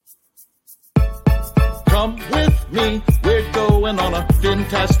Come with me, we're going on a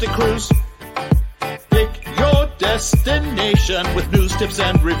fantastic cruise. Pick your destination with news, tips,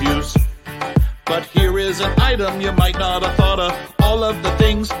 and reviews. But here is an item you might not have thought of. All of the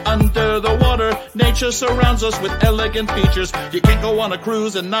things under the water. Nature surrounds us with elegant features. You can't go on a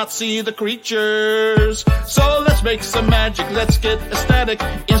cruise and not see the creatures. So let's make some magic, let's get ecstatic.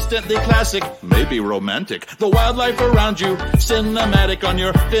 Instantly classic, maybe romantic. The wildlife around you, cinematic on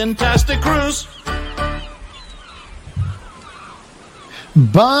your fantastic cruise.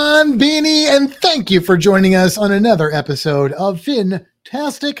 Bon Beanie, and thank you for joining us on another episode of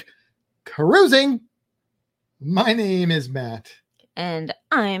Fantastic Cruising. My name is Matt. And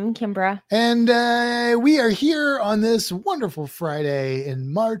I'm Kimbra. And we are here on this wonderful Friday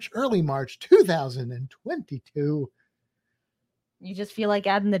in early March 2022. You just feel like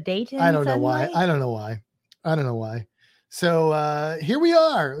adding the date in? I don't know why. So here we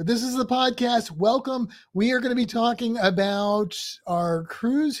are. This is the podcast. Welcome. We are going to be talking about our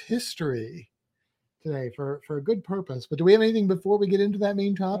cruise history today for a good purpose. But do we have anything before we get into that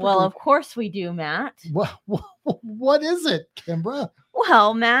main topic? Well, of course we do, Matt. What is it, Kimbra?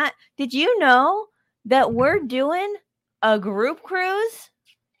 Well, Matt, did you know that we're doing a group cruise?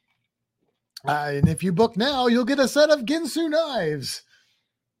 And if you book now, you'll get a set of Ginsu knives.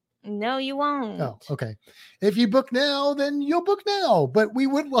 No, you won't. Oh, okay. If you book now, then you'll book now. But we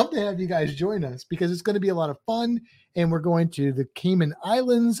would love to have you guys join us because it's going to be a lot of fun. And we're going to the Cayman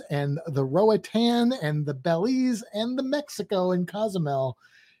Islands and the Roatan and the Belize and the Mexico and Cozumel.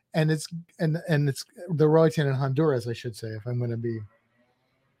 And it's the Roatan and Honduras, I should say, if I'm going to be,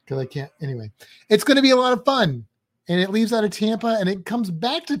 because I can't. Anyway, it's going to be a lot of fun. And it leaves out of Tampa and it comes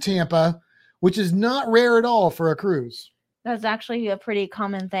back to Tampa, which is not rare at all for a cruise. That's actually a pretty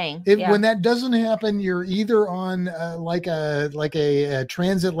common thing. When that doesn't happen, you're either on like a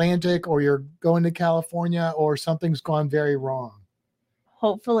transatlantic, or you're going to California, or something's gone very wrong.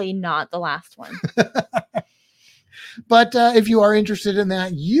 Hopefully not the last one. But if you are interested in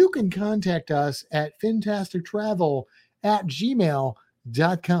that, you can contact us at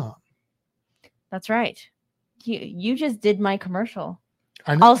fantastictravel@gmail.com. That's right. You just did my commercial.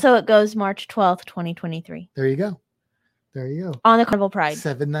 I know. Also, it goes March 12th, 2023. There you go. On the Carnival Pride.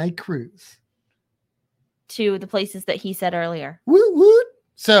 7-night cruise. To the places that he said earlier. Woot woot.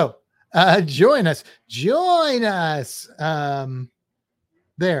 So join us.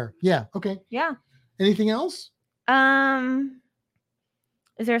 There. Yeah. Okay. Yeah. Anything else? Is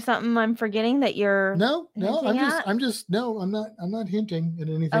there something I'm forgetting that you're No, I'm not hinting at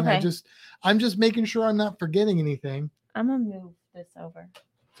anything. Okay. I'm just making sure I'm not forgetting anything. I'm gonna move this over.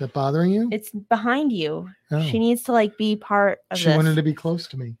 Is that bothering you? It's behind you. Oh. She needs to be part of She this. wanted to be close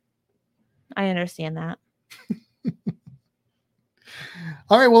to me. I understand that.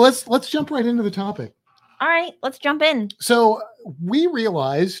 All right, well, let's jump right into the topic. All right, let's jump in. So we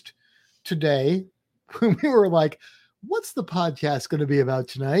realized today, when we were like, what's the podcast going to be about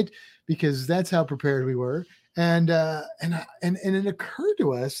tonight? Because that's how prepared we were. And it occurred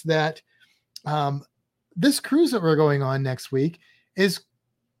to us that this cruise that we're going on next week is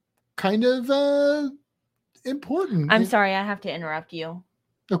kind of important. I'm sorry, I have to interrupt you.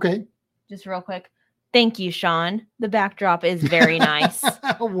 Okay. Just real quick. Thank you, Sean. The backdrop is very nice.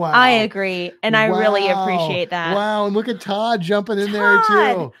 Wow. I agree. And I really appreciate that. Wow. And look at Todd jumping in there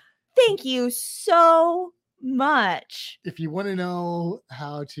too. Thank you so much. If you want to know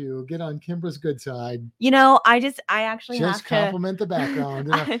how to get on Kimbra's good side, I actually just have compliment the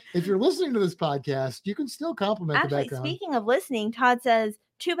background. If you're listening to this podcast, you can still compliment the background. Speaking of listening, Todd says,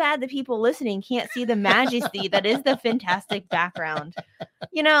 too bad the people listening can't see the majesty that is the fantastic background.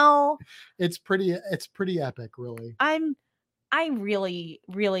 It's pretty epic, really. I really,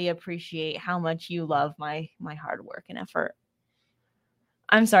 really appreciate how much you love my hard work and effort.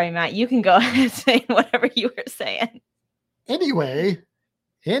 I'm sorry, Matt, you can go ahead and say whatever you were saying. Anyway,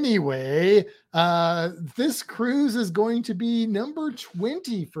 this cruise is going to be number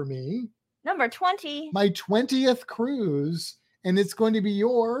 20 for me. Number 20. My 20th cruise. And it's going to be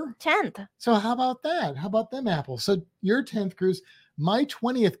your 10th. So how about that? How about them apples? So your 10th cruise, my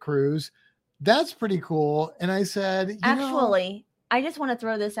 20th cruise. That's pretty cool. And I said, Actually, I just want to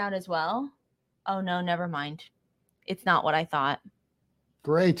throw this out as well. Oh, no, never mind. It's not what I thought.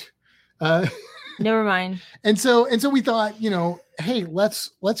 Great. Never mind. And so we thought, hey, let's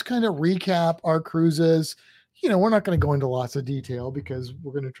kind of recap our cruises. We're not going to go into lots of detail because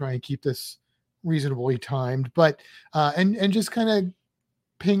we're going to try and keep this reasonably timed, but and just kind of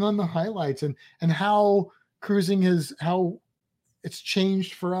ping on the highlights and how cruising how it's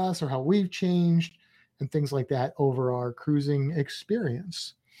changed for us, or how we've changed and things like that over our cruising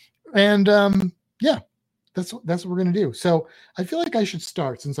experience. And that's what we're gonna do. So I feel like I should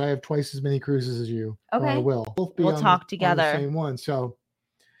start since I have twice as many cruises as you. Or I Okay. will. Both be We'll on talk on the together. same one. So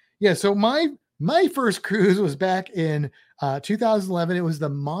yeah. So my first cruise was back in 2011. It was the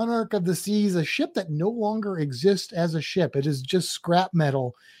Monarch of the Seas, a ship that no longer exists as a ship. It is just scrap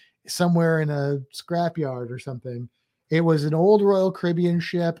metal somewhere in a scrapyard or something. It was an old Royal Caribbean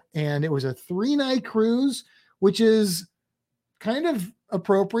ship, and it was a 3-night cruise, which is kind of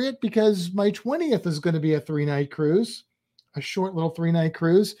appropriate because my 20th is going to be a 3-night cruise, a short little 3-night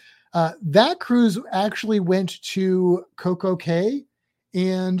cruise. That cruise actually went to Coco Cay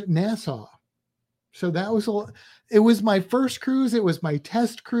and Nassau. So that was it was my first cruise. It was my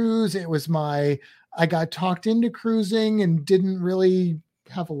test cruise. I got talked into cruising and didn't really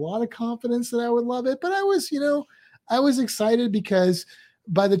have a lot of confidence that I would love it, but I was excited because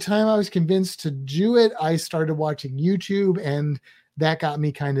by the time I was convinced to do it, I started watching YouTube, and that got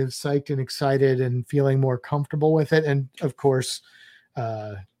me kind of psyched and excited and feeling more comfortable with it. And of course,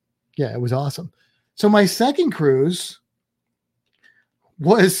 it was awesome. So my second cruise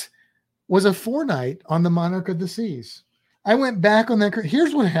was a 4-night on the Monarch of the Seas. I went back on that.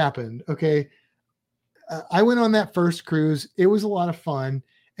 Here's what happened. Okay. I went on that first cruise. It was a lot of fun.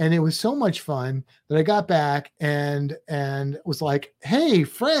 And it was so much fun that I got back and was like, hey,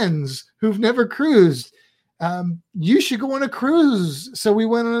 friends who've never cruised, you should go on a cruise. So we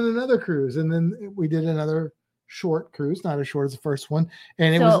went on another cruise, and then we did another short cruise, not as short as the first one.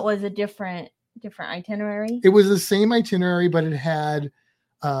 And it was a different itinerary. It was the same itinerary, but it had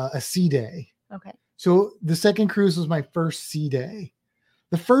a sea day. Okay. So the second cruise was my first sea day.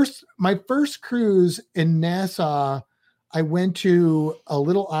 My first cruise in Nassau, I went to a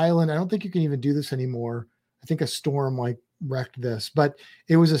little island. I don't think you can even do this anymore. I think a storm wrecked this, but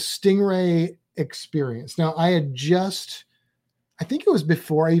it was a Stingray experience. Now I think it was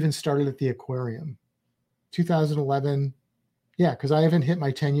before I even started at the aquarium, 2011. Yeah, because I haven't hit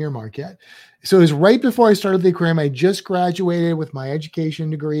my 10-year mark yet. So it was right before I started the aquarium. I just graduated with my education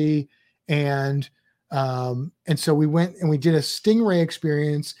degree. And so we went and we did a Stingray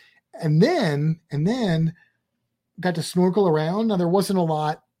experience, and then got to snorkel around. Now there wasn't a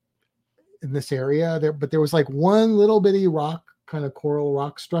lot in this area there, but there was like one little bitty rock, kind of coral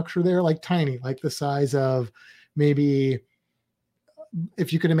rock structure there, like tiny, like the size of maybe,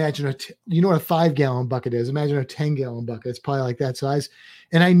 if you can imagine what a 5-gallon bucket is, imagine a 10-gallon bucket. It's probably like that size.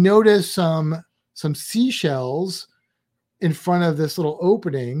 And I noticed some seashells in front of this little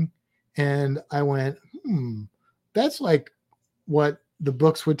opening. And I went, that's like what the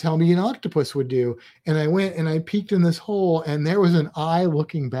books would tell me an octopus would do. And I went and I peeked in this hole, and there was an eye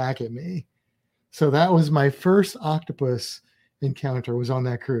looking back at me. So that was my first octopus encounter, was on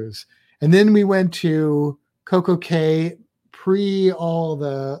that cruise. And then we went to Coco Cay, pre all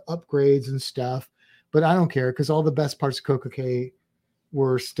the upgrades and stuff, but I don't care because all the best parts of Coco Cay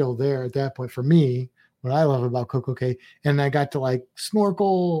were still there at that point for me. What I love about Coco Cay, and I got to like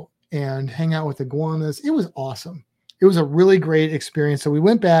snorkel and hang out with iguanas. It was awesome. It was a really great experience. So we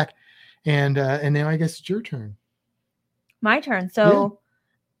went back, and now I guess it's your turn. My turn. So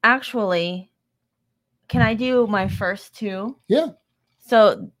actually, can I do my first two? Yeah.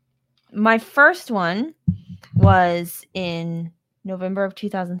 So my first one was in November of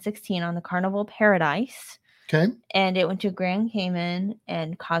 2016 on the Carnival Paradise. Okay. And it went to Grand Cayman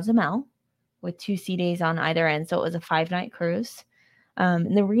and Cozumel with 2 sea days on either end. So it was a 5-night cruise.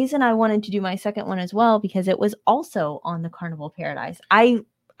 And the reason I wanted to do my second one as well, because it was also on the Carnival Paradise.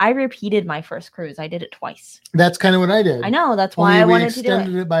 I repeated my first cruise. I did it twice. That's kind of what I did. I know. That's why I wanted to do it.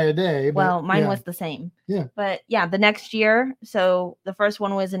 Extended it by a day. Well, mine was the same. Yeah. But yeah, the next year. So the first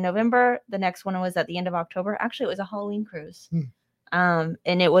one was in November. The next one was at the end of October. Actually, it was a Halloween cruise. And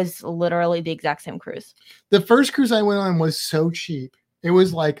it was literally the exact same cruise. The first cruise I went on was so cheap. It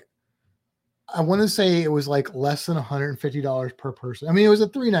was like, I want to say it was like less than $150 per person. I mean, it was a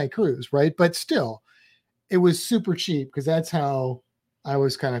 3-night cruise, right? But still, it was super cheap because that's how I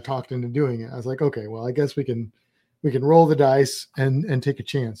was kind of talked into doing it. I was like, okay, well, I guess we can roll the dice and take a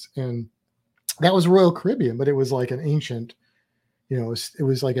chance. And that was Royal Caribbean, but it was like an ancient, it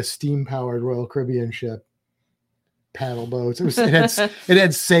was like a steam powered Royal Caribbean ship, paddle boats. It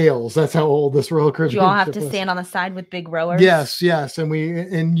had sails. That's how old this Royal Caribbean. You all have ship to was. stand on the side with big rowers. Yes, and we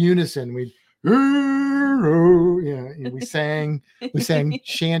in unison we sang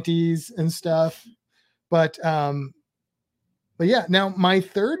shanties and stuff. But But yeah, now my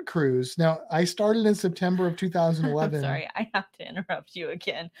third cruise. Now I started in September of 2011. I'm sorry, I have to interrupt you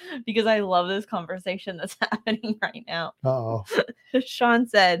again because I love this conversation that's happening right now. Oh, Sean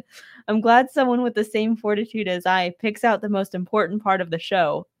said, I'm glad someone with the same fortitude as I picks out the most important part of the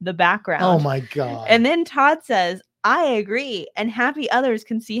show, the background. oh my God. And then Todd says, I agree. And happy others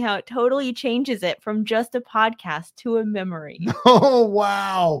can see how it totally changes it from just a podcast to a memory. Oh,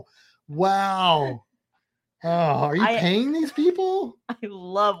 wow. Wow. Oh, are you paying these people? I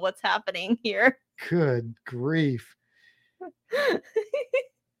love what's happening here. Good grief.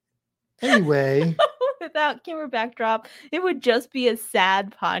 Anyway. Without camera backdrop, it would just be a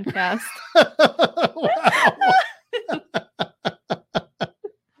sad podcast.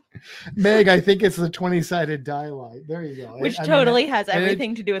 Meg, I think it's the 20-sided die light. There you go. Which totally has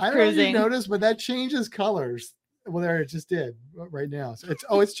everything to do with cruising. I don't know if you noticed, but that changes colors. Well, there it just did right now. So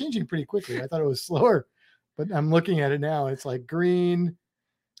it's changing pretty quickly. I thought it was slower, but I'm looking at it now. It's like green.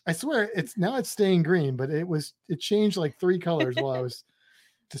 I swear it's staying green, but it changed like 3 colors while I was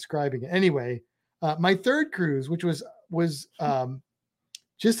describing it. Anyway, my third cruise, which was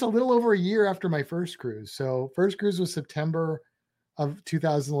just a little over a year after my first cruise. So first cruise was September of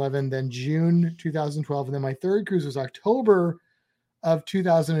 2011, then June 2012, and then my third cruise was October of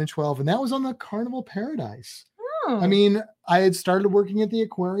 2012, and that was on the Carnival Paradise. Oh. I mean, I had started working at the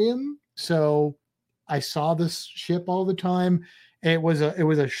aquarium, so I saw this ship all the time. It was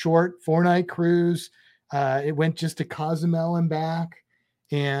a short 4-night cruise. It went just to Cozumel and back,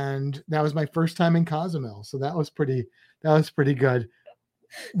 and that was my first time in Cozumel. So that was pretty good.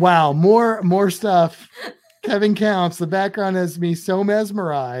 Wow, more stuff. Kevin Counts, the background has me so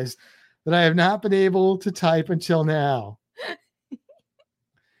mesmerized that I have not been able to type until now.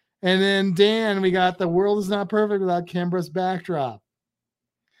 And then Dan, we got the world is not perfect without Kimbra's backdrop.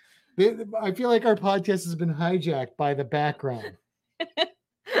 I feel like our podcast has been hijacked by the background.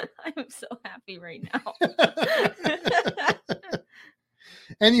 I'm so happy right now.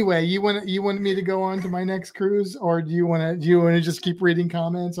 Anyway, you want me to go on to my next cruise, or do you want to just keep reading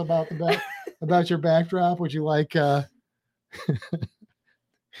comments about about your backdrop? Would you like? Oh,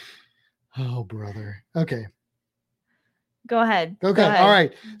 brother. Okay. Go ahead. Okay. All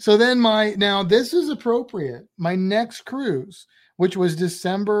right. So then now this is appropriate. My next cruise, which was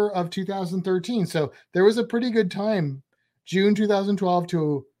December of 2013. So there was a pretty good time,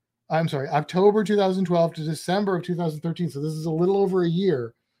 October 2012 to December of 2013. So this is a little over a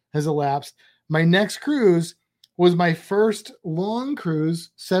year has elapsed. My next cruise was my first long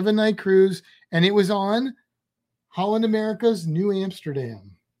cruise, 7-night cruise, and it was on Holland America's New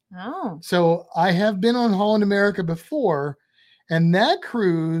Amsterdam. Oh. So I have been on Holland America before, and that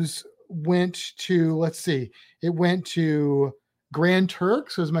cruise went to, it went to Grand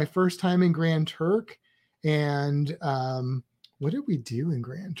Turk. So it was my first time in Grand Turk. And what did we do in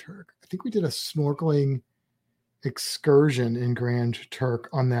Grand Turk? I think we did a snorkeling excursion in Grand Turk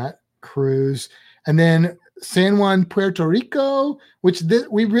on that cruise. And then San Juan, Puerto Rico, which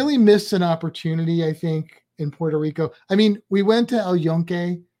we really missed an opportunity, I think, in Puerto Rico. I mean, we went to El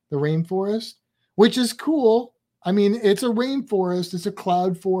Yunque, the rainforest, which is cool. I mean, it's a rainforest. It's a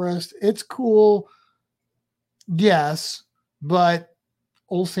cloud forest. It's cool. Yes, but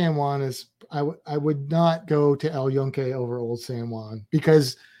Old San Juan is, I would not go to El Yunque over Old San Juan,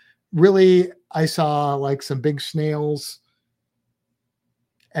 because really I saw like some big snails,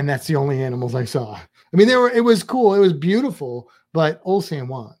 and that's the only animals I saw. I mean, it was cool. It was beautiful, but Old San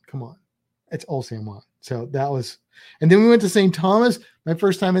Juan, come on. It's Old San Juan. So that was, and then we went to St. Thomas. My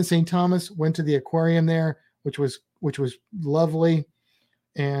first time in St. Thomas, went to the aquarium there, which was lovely.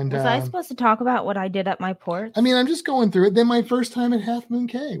 And was I supposed to talk about what I did at my port? I mean, I'm just going through it. Then my first time at Half Moon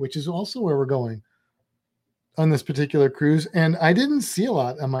Cay, which is also where we're going on this particular cruise. And I didn't see a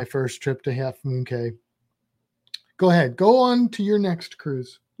lot on my first trip to Half Moon Cay. Go ahead. Go on to your next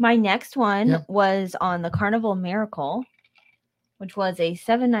cruise. My next one was on the Carnival Miracle, which was a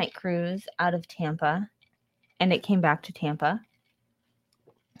 7-night cruise out of Tampa, and it came back to Tampa.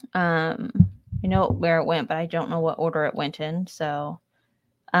 I know where it went, but I don't know what order it went in. So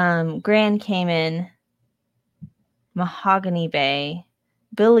Grand Cayman, Mahogany Bay,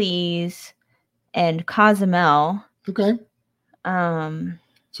 Belize, and Cozumel. Okay.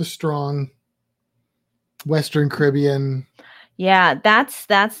 It's a strong Western Caribbean. Yeah, that's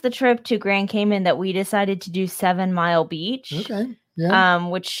the trip to Grand Cayman that we decided to do 7 Mile Beach. Okay. Yeah.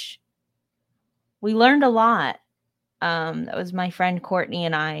 Which we learned a lot. That was my friend Courtney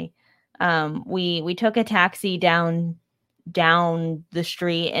and I. We took a taxi down the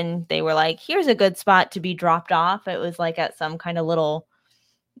street, and they were like, here's a good spot to be dropped off. It was like at some kind of little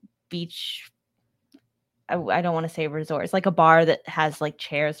beach. I don't want to say resort. It's like a bar that has like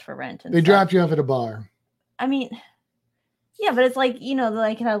chairs for rent. And They stuff. dropped you off at a bar. I mean, yeah, but it's like,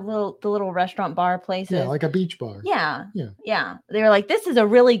 like the little restaurant bar places. Yeah, like a beach bar. Yeah. Yeah. Yeah. They were like, this is a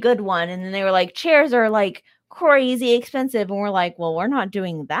really good one. And then they were like, chairs are like crazy expensive. And we're like, well, we're not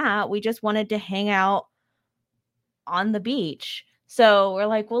doing that. We just wanted to hang out on the beach. So we're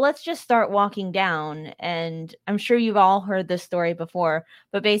like, well, let's just start walking down. And I'm sure you've all heard this story before,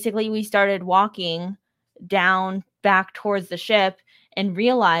 but basically we started walking down back towards the ship and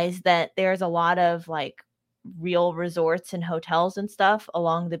realized that there's a lot of like real resorts and hotels and stuff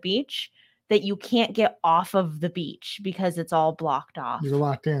along the beach that you can't get off of the beach because it's all blocked off. You're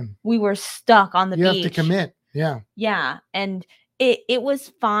locked in. We were stuck on the beach. You have to commit. Yeah. Yeah. And it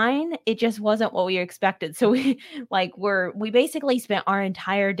was fine. It just wasn't what we expected. So we basically spent our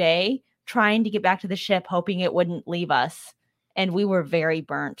entire day trying to get back to the ship, hoping it wouldn't leave us. And we were very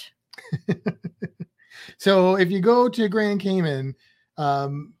burnt. So if you go to Grand Cayman,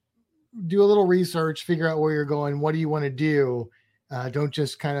 do a little research, figure out where you're going. What do you want to do? Don't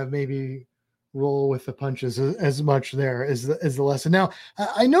just kind of maybe roll with the punches as much there as the lesson. Now,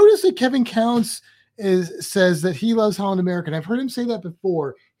 I noticed that Kevin Counts says that he loves Holland America. And I've heard him say that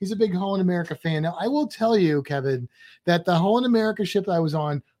before. He's a big Holland America fan. Now, I will tell you, Kevin, that the Holland America ship that I was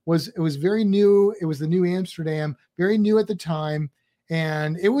on was very new. It was the New Amsterdam, very new at the time.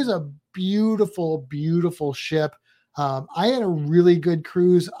 And it was a beautiful, beautiful ship. I had a really good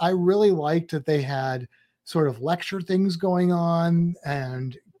cruise. I really liked that they had sort of lecture things going on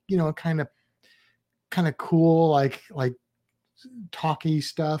and, kind of cool, like talky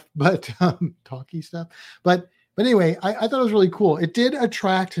stuff, but anyway, I thought it was really cool. It did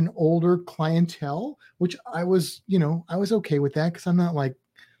attract an older clientele, which I was okay with that because I'm not like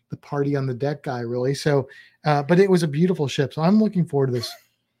the party on the deck guy really. So, but it was a beautiful ship. So I'm looking forward to this.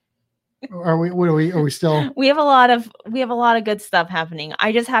 Are we still? We have a lot of good stuff happening.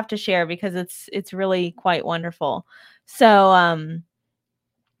 I just have to share because it's really quite wonderful. So,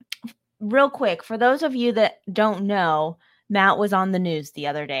 real quick, for those of you that don't know, Matt was on the news the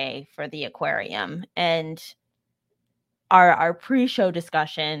other day for the aquarium, and our pre-show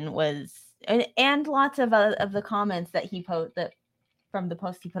discussion was, and lots of the comments that he that from the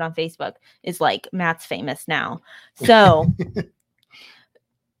post he put on Facebook is like, Matt's famous now. So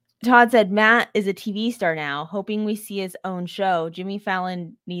Todd said, Matt is a TV star now, hoping we see his own show. Jimmy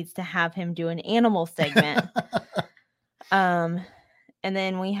Fallon needs to have him do an animal segment. And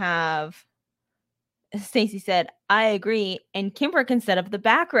then we have Stacy said, I agree. And Kimber can set up the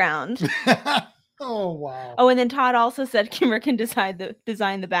background. Oh, wow. Oh, and then Todd also said Kimber can design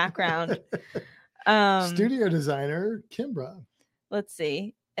the background. Studio designer, Kimbra. Let's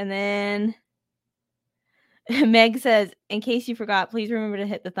see. And then Meg says, in case you forgot, please remember to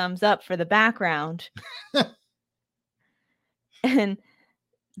hit the thumbs up for the background. And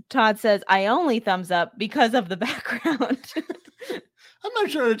Todd says, I only thumbs up because of the background. I'm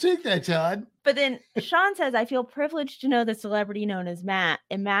not sure how to take that, Todd. But then Sean says, I feel privileged to know the celebrity known as Matt.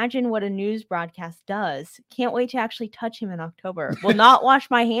 Imagine what a news broadcast does. Can't wait to actually touch him in October. Will not wash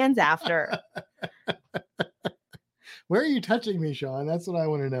my hands after. Where are you touching me, Sean? That's what I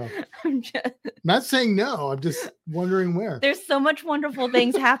want to know. I'm not saying no. I'm just wondering where. There's so much wonderful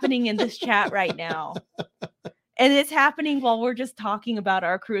things happening in this chat right now. And it's happening while we're just talking about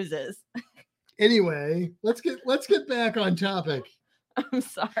our cruises. Anyway, let's get back on topic. I'm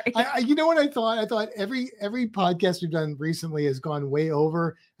sorry. You know what I thought? I thought every podcast we've done recently has gone way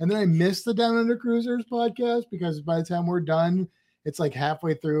over. And then I missed the Down Under Cruisers podcast because by the time we're done, it's like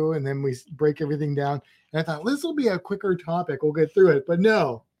halfway through and then we break everything down. And I thought this will be a quicker topic. We'll get through it. But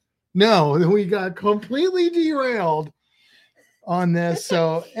no, we got completely derailed on this.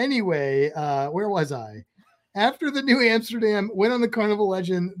 So anyway, where was I? After the New Amsterdam went on the Carnival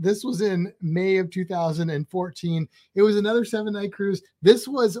Legend, this was in May of 2014. It was another 7-night cruise. This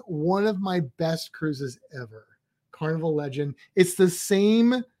was one of my best cruises ever. Carnival Legend. It's the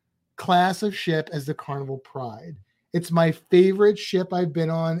same class of ship as the Carnival Pride. It's my favorite ship I've been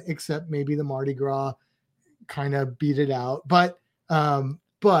on, except maybe the Mardi Gras kind of beat it out. But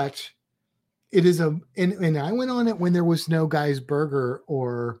it is and I went on it when there was no Guy's Burger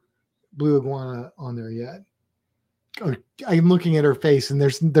or Blue Iguana on there yet. I'm looking at her face and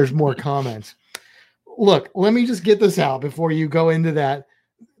there's more comments. Look, let me just get this out before you go into that.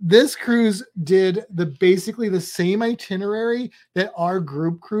 This cruise did basically the same itinerary that our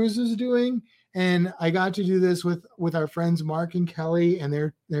group cruise is doing. And I got to do this with our friends, Mark and Kelly and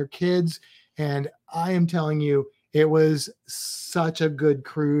their kids. And I am telling you, it was such a good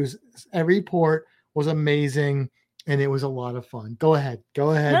cruise. Every port was amazing and it was a lot of fun. Go ahead.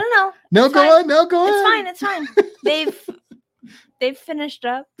 No. No, It's go fine. on. No, go on. It's fine. They've finished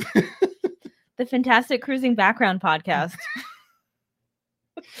up the Fantastic Cruising Background podcast.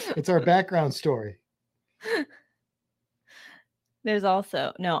 It's our background story. There's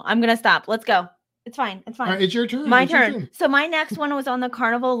also no. I'm gonna stop. Let's go. It's fine. It's fine. All right, it's your turn. My It's your turn. So my next one was on the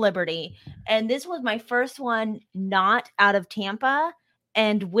Carnival Liberty, and this was my first one not out of Tampa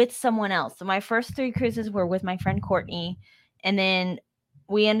and with someone else. So my first 3 cruises were with my friend Courtney, and then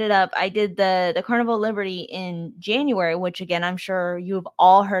we ended up. I did the Carnival Liberty in January, which again I'm sure you've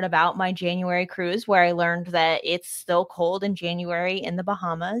all heard about my January cruise, where I learned that it's still cold in January in the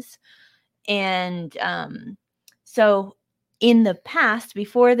Bahamas, and so in the past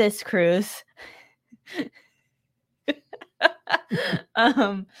before this cruise.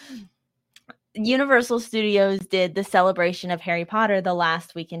 Universal Studios did the celebration of Harry Potter the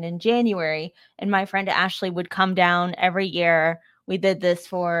last weekend in January, and my friend Ashley would come down every year. We did this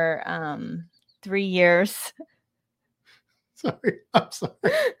for 3 years. Sorry, I'm sorry.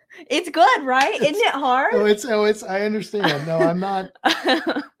 It's good, right? Isn't it hard? It's. I understand. No, I'm not.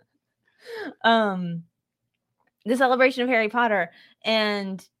 The celebration of Harry Potter,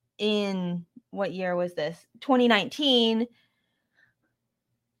 and in what year was this? 2019.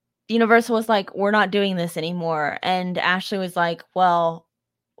 Universal was like, we're not doing this anymore. And Ashley was like, well,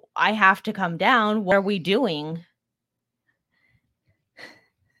 I have to come down. What are we doing?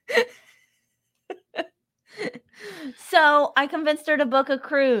 So I convinced her to book a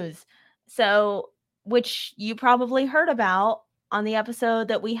cruise. So, which you probably heard about on the episode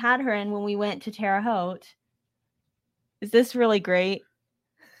that we had her in when we went to Terre Haute. Is this really great?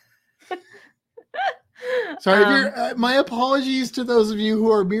 Sorry, my apologies to those of you who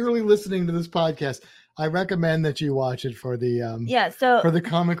are merely listening to this podcast. I recommend that you watch it for the for the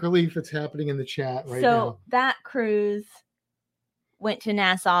comic relief that's happening in the chat right now. So that cruise went to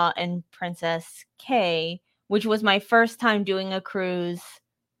Nassau and Princess Cay, which was my first time doing a cruise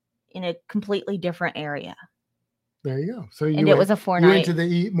in a completely different area. There you go. So it was a 4-night. You went to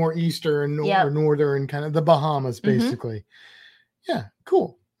the more eastern or northern kind of the Bahamas, basically. Mm-hmm. Yeah,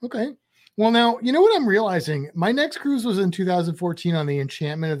 cool. Okay. Well, now, you know what I'm realizing? My next cruise was in 2014 on the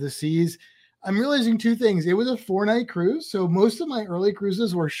Enchantment of the Seas. I'm realizing 2 things. It was a 4-night cruise. So most of my early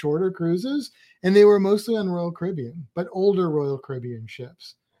cruises were shorter cruises, and they were mostly on Royal Caribbean, but older Royal Caribbean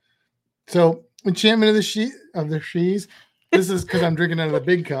ships. So Enchantment of the Seas. This is because I'm drinking out of the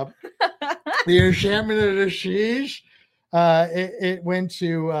big cup. The Enchantment of the Seas. It went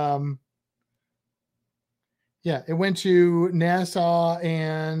to it went to Nassau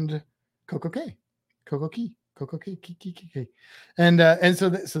and Coco Cay. And so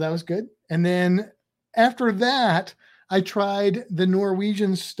that was good. And then after that, I tried the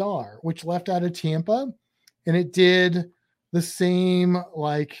Norwegian Star, which left out of Tampa, and it did the same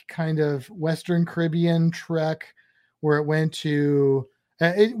like kind of Western Caribbean trek where it went to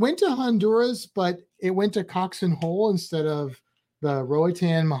Honduras, but it went to Cox and Hole instead of the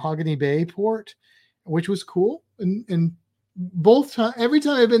Roatan Mahogany Bay port, which was cool. And every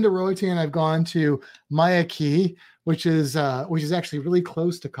time I've been to Roatan, I've gone to Maya Key, which is actually really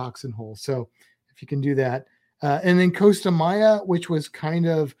close to Cox and Hole. So if you can do that, and then Costa Maya, which was kind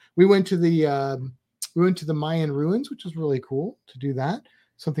of, we went to the Mayan ruins, which was really cool to do that.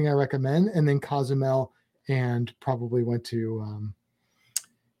 Something I recommend. And then Cozumel, and probably went to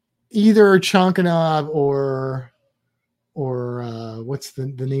either Chankanaab or what's the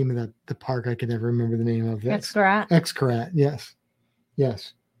name of the park? I can never remember the name of that. Xcaret.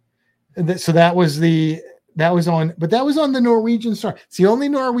 Yes. So that was on the Norwegian Star. It's the only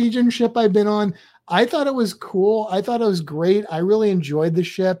Norwegian ship I've been on. I thought it was cool. I thought it was great. I really enjoyed the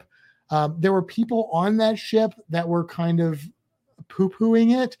ship. There were people on that ship that were kind of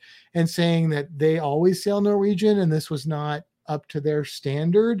poo-pooing it and saying that they always sail Norwegian and this was not up to their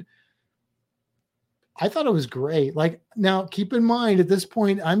standard. I thought it was great. Like, now keep in mind at this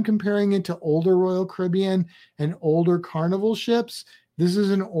point, I'm comparing it to older Royal Caribbean and older Carnival ships. This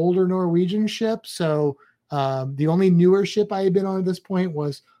is an older Norwegian ship. So the only newer ship I had been on at this point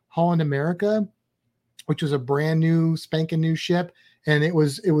was Holland America, which was a brand new spanking new ship. And it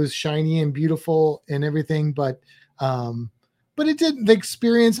was shiny and beautiful and everything. But it didn't, the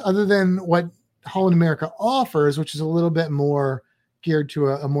experience other than what Holland America offers, which is a little bit more geared to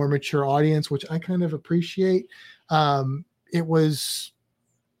a more mature audience, which I kind of appreciate. It was,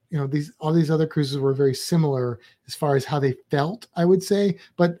 all these other cruises were very similar as far as how they felt, I would say.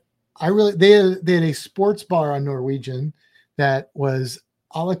 But they had a sports bar on Norwegian that was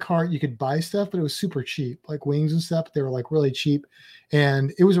a la carte. You could buy stuff, but it was super cheap, like wings and stuff. They were like really cheap.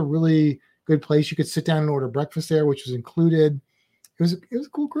 And it was a really good place. You could sit down and order breakfast there, which was included. was a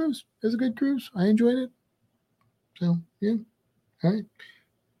cool cruise. It was a good cruise. I enjoyed it. So yeah. All right.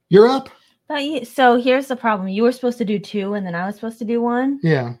 You're up. So here's the problem. You were supposed to do 2 and then I was supposed to do 1.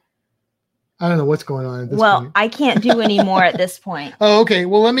 Yeah. I don't know what's going on at this point. I can't do any more at this point. Oh, okay.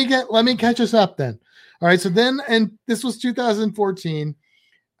 Well, let me catch us up then. All right. So then, and this was 2014.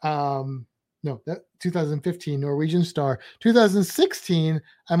 That 2015 Norwegian Star. 2016,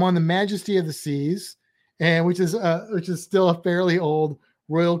 I'm on the Majesty of the Seas, and which is still a fairly old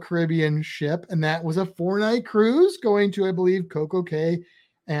Royal Caribbean ship, and that was a 4-night cruise going to, I believe, Coco Cay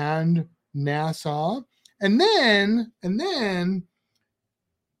and Nassau, and then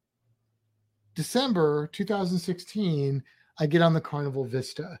December 2016, I get on the Carnival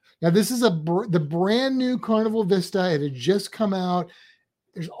Vista. Now, this is the brand new Carnival Vista. It had just come out.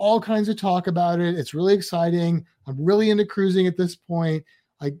 There's all kinds of talk about it. It's really exciting. I'm really into cruising at this point.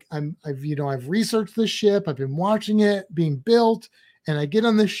 I've researched the ship. I've been watching it being built, and I get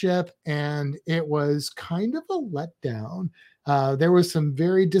on the ship, and it was kind of a letdown. There was some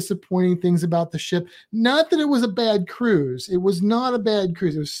very disappointing things about the ship. Not that it was a bad cruise. It was not a bad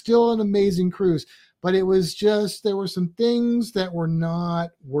cruise. It was still an amazing cruise, but it was just, there were some things that were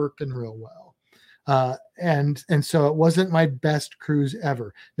not working real well. And so it wasn't my best cruise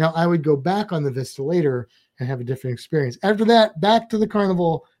ever. Now, I would go back on the Vista later and have a different experience. After that, back to the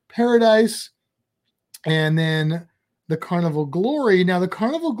Carnival Paradise, and then the Carnival Glory. Now, the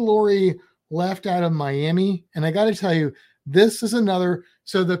Carnival Glory left out of Miami, and I got to tell you, this is another.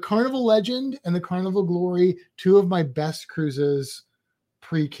 So the Carnival Legend and the Carnival Glory, 2 of my best cruises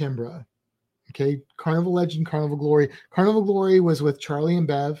pre-Kimbra. Okay, Carnival Legend, Carnival Glory. Carnival Glory was with Charlie and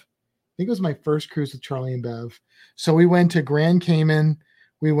Bev. I think it was my first cruise with Charlie and Bev. So we went to Grand Cayman.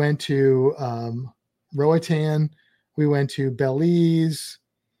 We went to Roatan. We went to Belize.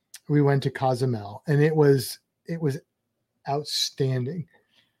 We went to Cozumel, and it was outstanding.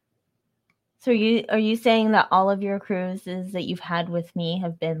 So are you saying that all of your cruises that you've had with me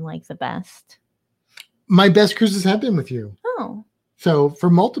have been like the best? My best cruises have been with you. Oh. So for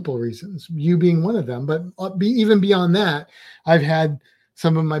multiple reasons, you being one of them, but even beyond that, I've had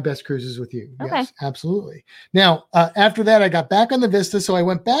some of my best cruises with you. Okay. Yes, absolutely. Now, after that, I got back on the Vista. So I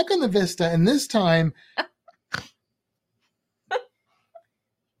went back on the Vista, and this time, I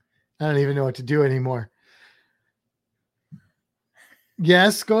don't even know what to do anymore.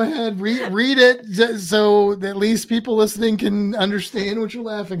 Yes, go ahead. Read it so that at least people listening can understand what you're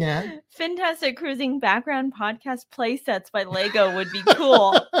laughing at. Fantastic Cruising Background Podcast Play Sets by Lego would be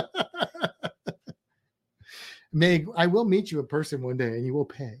cool. Meg, I will meet you in person one day and you will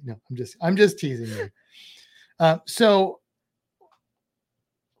pay. No, I'm just teasing you. So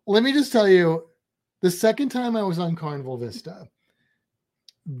let me just tell you, the second time I was on Carnival Vista,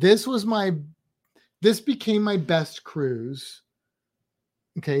 this became my best cruise.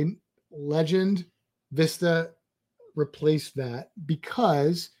 Okay, Legend, Vista replaced that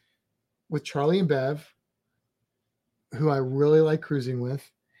because with Charlie and Bev, who I really like cruising with,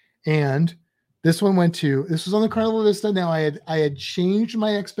 and this was on the Carnival Vista. Now I had changed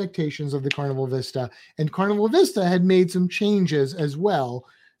my expectations of the Carnival Vista, and Carnival Vista had made some changes as well.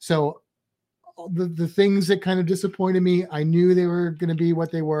 So the things that kind of disappointed me, I knew they were going to be what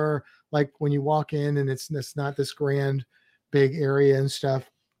they were. Like when you walk in and it's not this grand big area and stuff,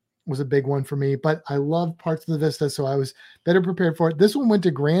 was a big one for me, but I loved parts of the Vista, so I was better prepared for it. This one went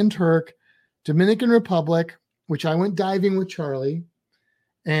to Grand Turk, Dominican Republic, which I went diving with Charlie,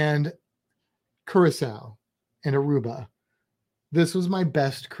 and Curacao and Aruba. This was my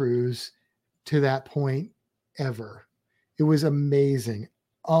best cruise to that point ever. It was amazing.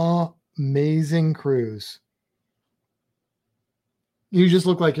 Amazing cruise. You just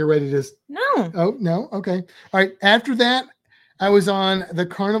look like you're ready to... No. Oh, no? Okay. All right. After that, I was on the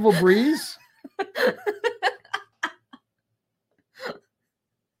Carnival Breeze.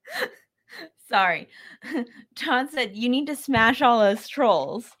 Sorry. Todd said, you need to smash all those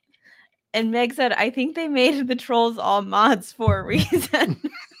trolls. And Meg said, I think they made the trolls all mods for a reason.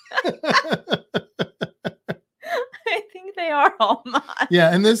 I think they are all mods.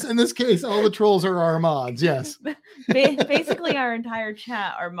 Yeah, in this case, all the trolls are our mods. Yes. Basically, our entire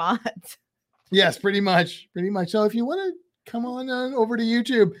chat are mods. Yes, pretty much. So if you want to come on over to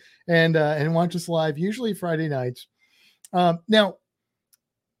YouTube and watch us live, usually Friday nights. Now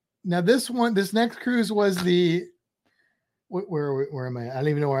this next cruise was the where am I? I don't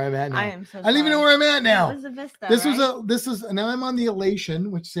even know where I'm at now. I don't even know where I'm at now. That was a Vista, this is now I'm on the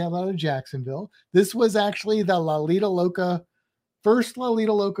Elation, which is out of Jacksonville. This was actually the first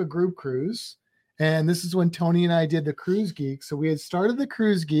Lalita Loca group cruise. And this is when Tony and I did the Cruise Geeks. So we had started the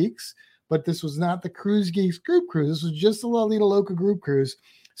Cruise Geeks, but this was not the Cruise Geeks group cruise. This was just the La Lita Loca group cruise.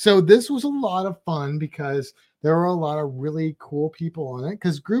 So this was a lot of fun because there were a lot of really cool people on it,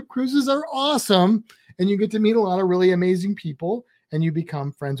 because group cruises are awesome and you get to meet a lot of really amazing people and you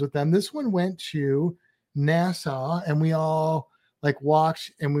become friends with them. This one went to Nassau and we all like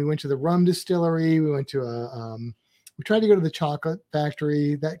walked, and we went to the rum distillery. We went to we tried to go to the chocolate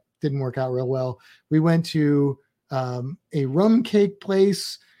factory. That didn't work out real well. We went to a rum cake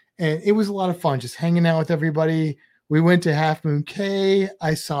place, and it was a lot of fun just hanging out with everybody. We went to Half Moon Cay.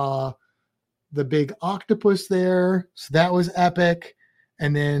 I saw the big octopus there, so that was epic.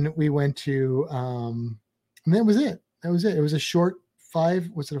 And then we went to and that was it. That was it. It was a short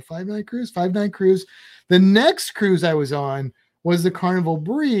 5-night cruise? 5-night cruise. The next cruise I was on was the Carnival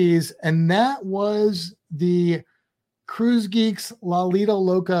Breeze, and that was the Cruise Geeks La Lita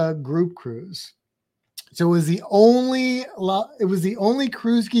Loca group cruise. So it was the only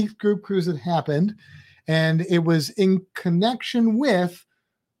Cruise Geeks group cruise that happened, and it was in connection with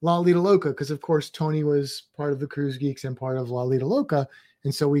La Lita Loca, because of course Tony was part of the Cruise Geeks and part of La Lita Loca,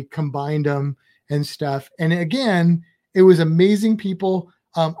 and so we combined them and stuff. And again, it was amazing people.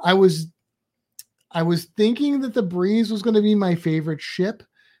 I was thinking that the Breeze was going to be my favorite ship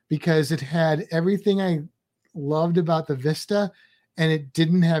because it had everything I loved about the Vista, and it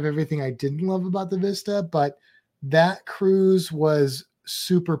didn't have everything I didn't love about the Vista. But that cruise was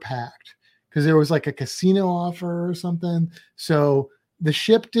super packed because there was like a casino offer or something. So the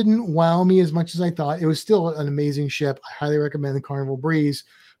ship didn't wow me as much as I thought. It was still an amazing ship. I highly recommend the Carnival Breeze,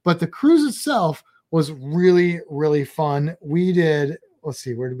 but the cruise itself was really, really fun. We did, let's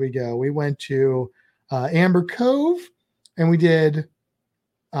see, where did we go? We went to Amber Cove, and we did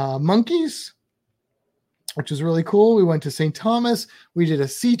Monkeys, which was really cool. We went to St. Thomas. We did a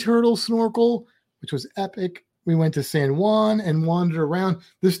sea turtle snorkel, which was epic. We went to San Juan and wandered around.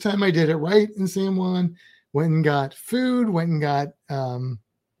 This time I did it right in San Juan. Went and got food, went and got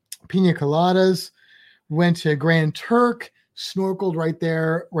pina coladas, went to Grand Turk, snorkeled right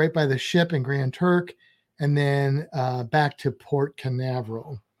there, right by the ship in Grand Turk, and then back to Port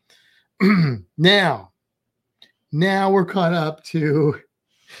Canaveral. Now we're caught up to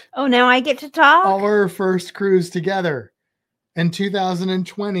now I get to talk. Our first cruise together in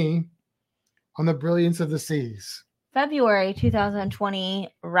 2020 on the Brilliance of the Seas. February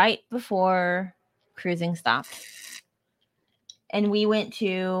 2020, right before cruising stopped. And we went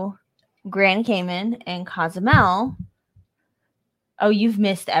to Grand Cayman and Cozumel. Oh, you've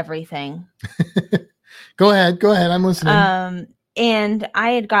missed everything. Go ahead. I'm listening. And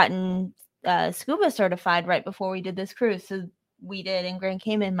I had gotten scuba certified right before we did this cruise. So we did in Grand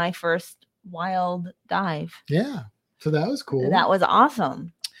Cayman my first wild dive. Yeah. So that was cool. That was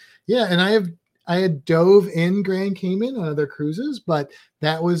awesome. Yeah. And I had dove in Grand Cayman on other cruises, but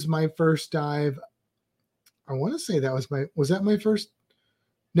that was my first dive. I want to say was that my first?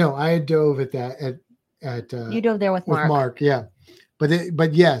 No, I had dove at that at you dove there with Mark. Yeah.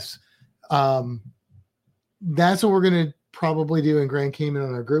 But yes, that's what we're going to probably do in Grand Cayman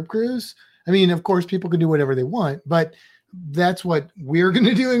on our group cruise. I mean, of course, people can do whatever they want, but that's what we're going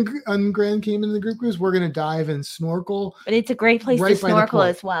to do on Grand Cayman in the group cruise. We're going to dive and snorkel. But it's a great place to snorkel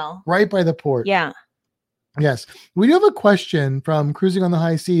as well. Right by the port. Yeah. Yes. We do have a question from Cruising on the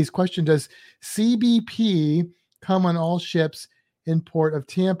High Seas. Question: does CBP come on all ships in Port of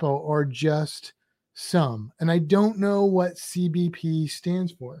Tampa or just some? And I don't know what CBP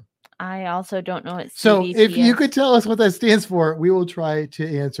stands for. I also don't know what CBP So if is. you could tell us what that stands for, we will try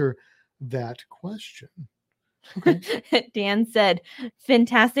to answer that question. Okay. Dan said,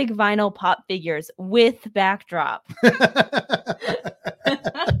 fantastic vinyl pop figures with backdrop.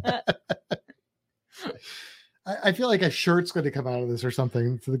 I feel like a shirt's going to come out of this or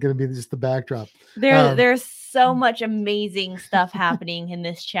something. It's going to be just the backdrop. There's so much amazing stuff happening in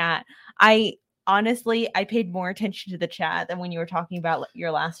this chat. I paid more attention to the chat than when you were talking about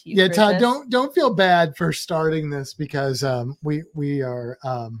your last few. Yeah, cruises. Todd, don't feel bad for starting this because we're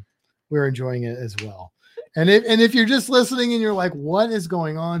enjoying it as well. And if you're just listening and you're like, what is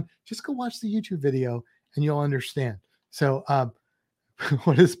going on? Just go watch the YouTube video and you'll understand. So,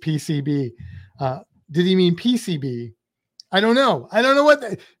 what is PCB? Did he mean PCB? I don't know. I don't know what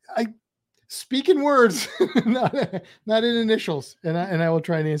I speak in words, not in initials. And I will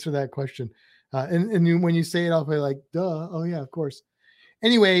try and answer that question. And when you say it, I'll be like, duh. Oh yeah, of course.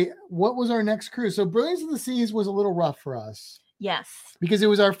 Anyway, what was our next cruise? So Brilliance of the Seas was a little rough for us. Yes. Because it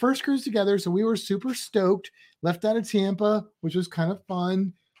was our first cruise together. So we were super stoked, left out of Tampa, which was kind of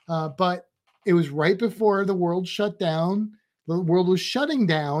fun. But it was right before the world shut down. The world was shutting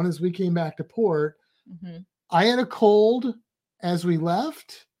down as we came back to port. Mm-hmm. I had a cold as we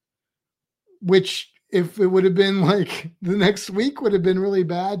left. which if it would have been like the next week would have been really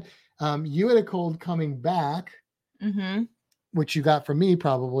bad. You had a cold coming back, Mm-hmm. which you got from me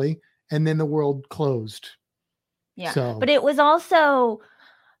probably, and then the world closed. Yeah. So, But it was also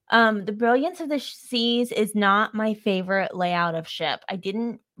the Brilliance of the Seas is not my favorite layout of ship. I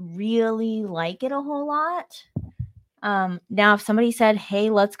didn't really like it a whole lot. Now if somebody said, "Hey,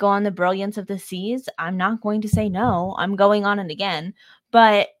 let's go on the Brilliance of the Seas," I'm not going to say no. I'm going on it again,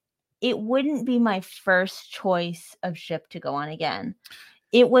 but it wouldn't be my first choice of ship to go on again.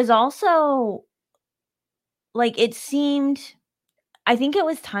 It was also like it seemed, I think it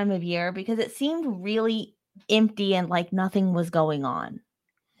was time of year because it seemed really empty and like nothing was going on.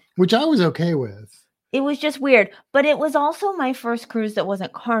 which I was okay with. It was just weird, but it was also my first cruise that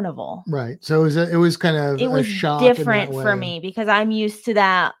wasn't Carnival. Right. So it was kind of It a was shock in that different for way. me because I'm used to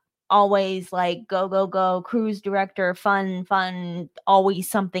that always like go, go, go, cruise director, fun, fun, always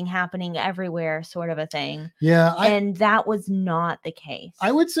something happening everywhere sort of a thing. Yeah. And that was not the case.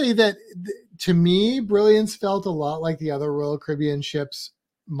 I would say that to me, Brilliance felt a lot like the other Royal Caribbean ships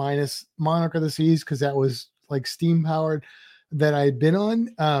minus Monarch of the Seas, because that was like steam powered that I had been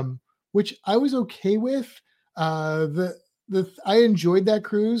on, which I was okay with. I enjoyed that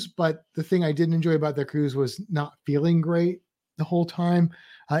cruise, but the thing I didn't enjoy about that cruise was not feeling great the whole time.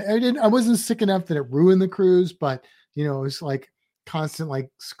 I wasn't sick enough that it ruined the cruise, but it was like constant like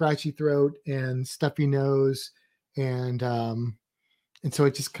scratchy throat and stuffy nose, and so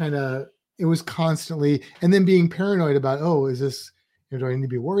it just it was constantly, and then being paranoid about, oh, is this, do I need to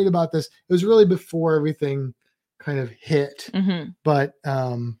be worried about this? It was really before everything kind of hit, but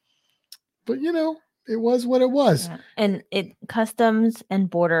it was what it was. Yeah. And it Customs and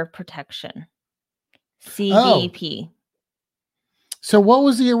Border Protection, CBP. Oh. So what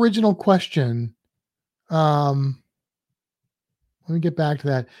was the original question? Let me get back to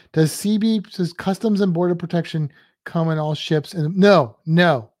that. Does Customs and Border Protection come in all ships? And no.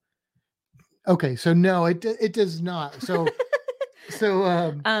 Okay, so no, it does not. So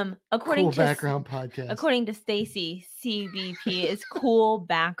according cool to background podcast. According to Stacy, CBP is cool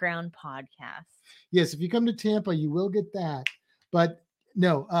background podcast. Yes, if you come to Tampa, you will get that. But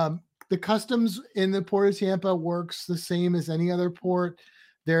no, the customs in the Port of Tampa works the same as any other port.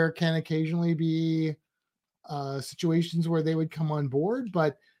 There can occasionally be situations where they would come on board,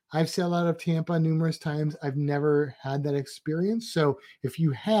 but I've sailed out of Tampa numerous times. I've never had that experience. So if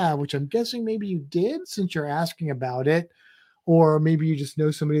you have, which I'm guessing maybe you did since you're asking about it, or maybe you just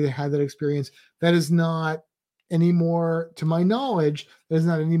know somebody that had that experience, that is not anymore, to my knowledge, that is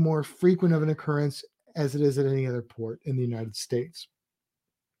not any more frequent of an occurrence as it is at any other port in the United States.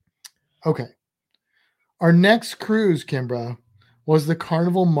 Okay. Our next cruise, Kimbra, was the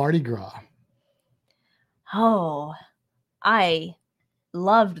Carnival Mardi Gras. Oh, I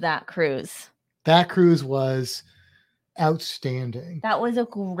loved that cruise. That cruise was outstanding. That was a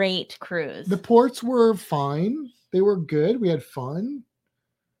great cruise. The ports were fine. They were good. We had fun.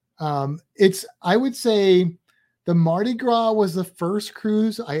 I would say the Mardi Gras was the first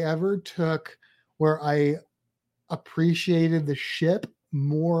cruise I ever took where I appreciated the ship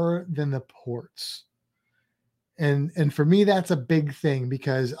more than the ports. And for me, that's a big thing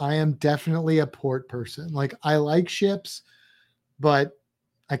because I am definitely a port person. Like, I like ships, but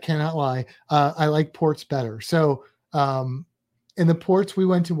I cannot lie. I like ports better. So in the ports, we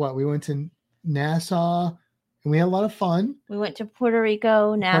went to what? We went to Nassau, and we had a lot of fun. We went to Puerto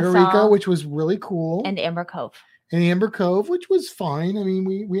Rico, Nassau, which was really cool. And Amber Cove. And Amber Cove, which was fine. I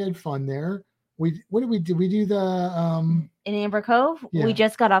mean, we had fun there. What did we do? We do the in Amber Cove. Yeah. We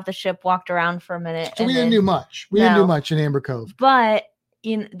just got off the ship, walked around for a minute. So we didn't do much. We didn't do much in Amber Cove. But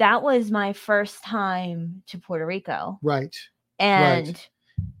that was my first time to Puerto Rico. Right. And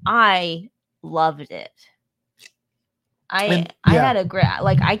I loved it. I had a great,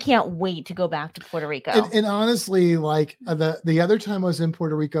 I can't wait to go back to Puerto Rico. And honestly, the other time I was in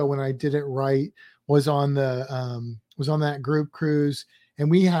Puerto Rico when I did it right was on that group cruise. And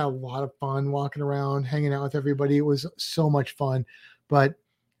we had a lot of fun walking around, hanging out with everybody. It was so much fun, but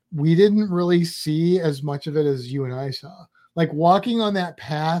we didn't really see as much of it as you and I saw. Like walking on that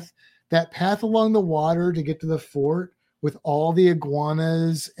path along the water to get to the fort with all the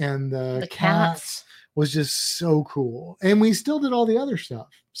iguanas and the cats was just so cool. And we still did all the other stuff.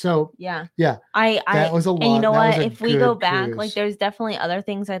 So yeah, that was a lot. And you know what? If we go back, cruise. There's definitely other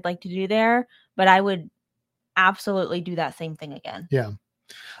things I'd like to do there, but I would absolutely do that same thing again. Yeah.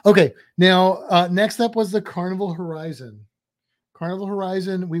 Okay. Now, next up was the Carnival Horizon. Carnival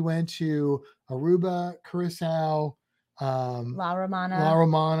Horizon. We went to Aruba, Curacao, La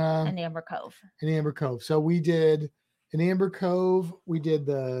Romana, and Amber Cove. So we did in Amber Cove. We did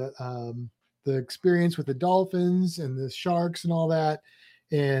the the experience with the dolphins and the sharks and all that.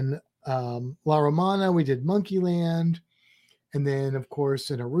 In La Romana, we did Monkeyland. And then, of course,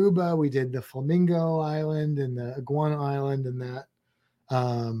 in Aruba, we did the Flamingo Island and the Iguana Island and that.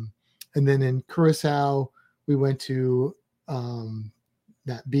 And then in Curacao, we went to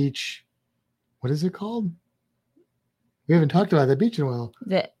that beach. What is it called? We haven't talked about that beach in a while.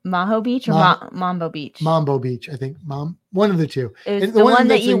 The Maho Beach or Mambo Beach? Mambo Beach, I think. One of the two. It was the one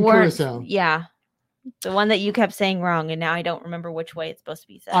that you weren't. Curacao. Yeah. The one that you kept saying wrong, and now I don't remember which way it's supposed to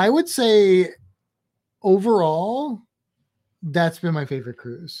be said. I would say overall, that's been my favorite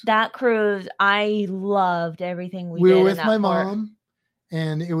cruise. That cruise, I loved everything we did. We were with my mom,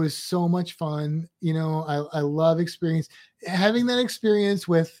 and it was so much fun. You know, I love experience. Having that experience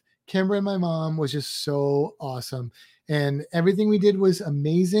with Kimber and my mom was just so awesome. And everything we did was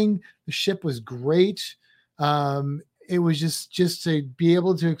amazing. The ship was great. It was just to be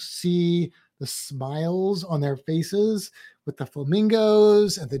able to see the smiles on their faces with the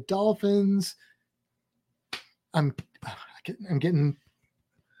flamingos and the dolphins. I'm getting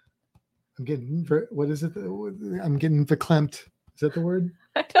what is it? I'm getting verklempt. Is that the word?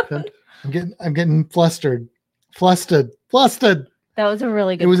 I don't know. I'm getting flustered. That was a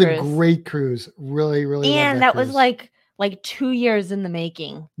really good. It was cruise. A great cruise. Really, really. And that was like 2 years in the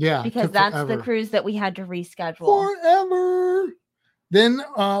making. Yeah, because that's forever. The cruise that we had to reschedule forever. Then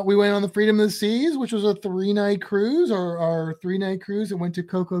we went on the Freedom of the Seas, which was a 3-night cruise, or our 3-night cruise that went to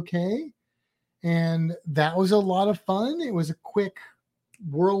Coco Cay. And that was a lot of fun. It was a quick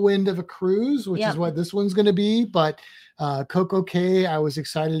whirlwind of a cruise, which is what this one's going to be. But Coco Cay, I was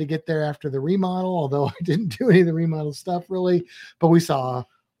excited to get there after the remodel, although I didn't do any of the remodel stuff really. But we saw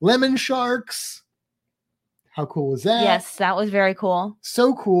lemon sharks. How cool was that? Yes, that was very cool.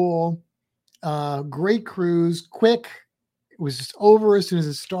 So cool. Great cruise, quick. It was just over as soon as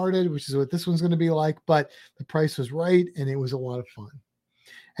it started, which is what this one's going to be like. But the price was right, and it was a lot of fun.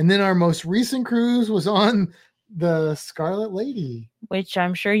 And then our most recent cruise was on the Scarlet Lady, which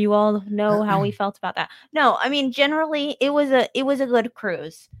I'm sure you all know how we felt about that. No, I mean, generally it was a good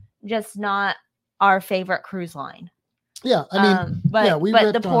cruise, just not our favorite cruise line. Yeah, I mean, we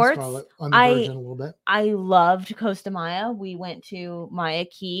ripped the ports, on the Virgin a little bit. I loved Costa Maya. We went to Maya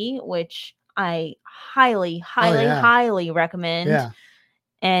Key, which I highly recommend. Yeah,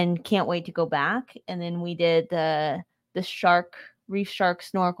 and can't wait to go back. And then we did the reef shark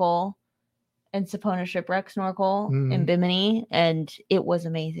snorkel and Sapona shipwreck snorkel in Bimini, and it was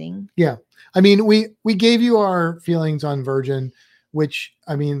amazing. Yeah, I mean, we gave you our feelings on Virgin, which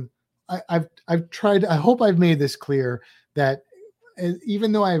I mean, I've tried. I hope I've made this clear that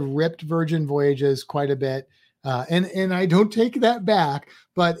even though I've ripped Virgin Voyages quite a bit, and I don't take that back,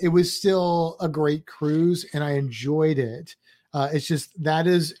 but it was still a great cruise, and I enjoyed it. It's just that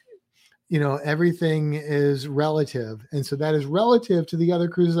is. You know, everything is relative. And so that is relative to the other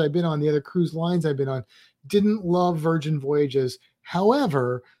cruises I've been on, the other cruise lines I've been on. Didn't love Virgin Voyages.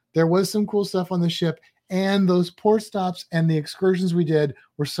 However, there was some cool stuff on the ship, and those port stops and the excursions we did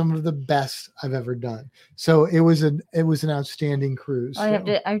were some of the best I've ever done. So it was an outstanding cruise. I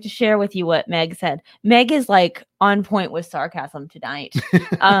have to share with you what Meg said. Meg is like on point with sarcasm tonight.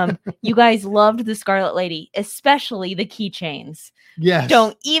 You guys loved the Scarlet Lady, especially the keychains. Yes.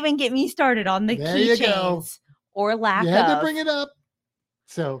 Don't even get me started on the keychains or lack of. You had to bring it up.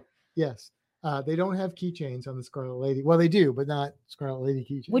 So yes. They don't have keychains on the Scarlet Lady. Well, they do, but not Scarlet Lady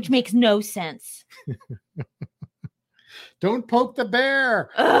keychains. Which makes no sense. Don't poke the bear.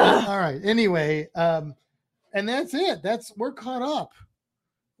 All right. Anyway, and that's it. We're caught up.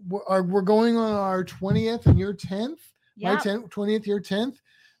 We're going on our 20th and your 10th. Yeah. My 20th, your 10th.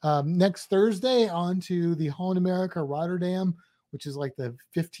 Next Thursday on to the Holland America Rotterdam, which is like the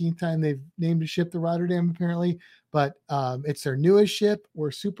 15th time they've named a ship the Rotterdam, apparently. But it's their newest ship.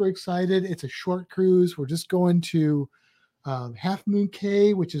 We're super excited. It's a short cruise. We're just going to Half Moon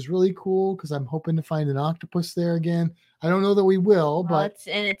Cay, which is really cool because I'm hoping to find an octopus there again. I don't know that we will, but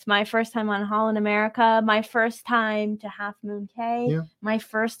it's my first time on Holland America, my first time to Half Moon Cay, my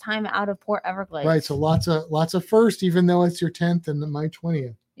first time out of Port Everglades. Right. So lots of first, even though it's your 10th and my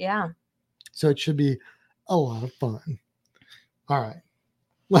 20th. Yeah. So it should be a lot of fun. All right.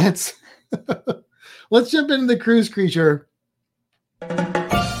 Let's jump into the cruise creature.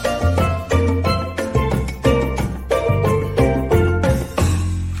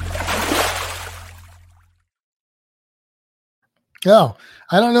 Oh,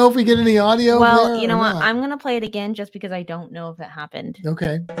 I don't know if we get any audio. Well, you know what? I'm going to play it again just because I don't know if it happened.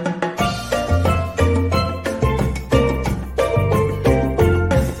 Okay.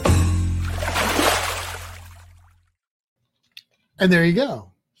 And there you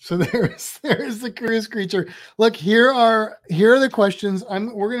go. So there's the cruise creature. Look, here are the questions.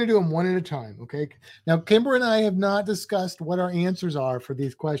 We're going to do them one at a time. Okay. Now, Kimber and I have not discussed what our answers are for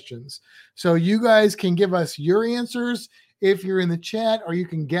these questions. So you guys can give us your answers if you're in the chat, or you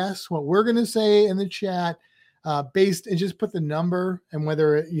can guess what we're going to say in the chat based, and just put the number and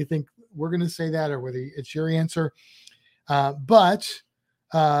whether you think we're going to say that or whether it's your answer. But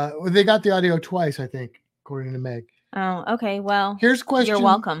they got the audio twice, I think, according to Meg. Oh, okay. Well, here's question. You're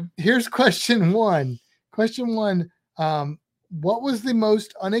welcome. Here's question one. Question one. What was the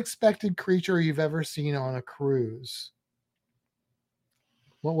most unexpected creature you've ever seen on a cruise?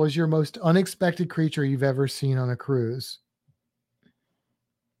 What was your most unexpected creature you've ever seen on a cruise?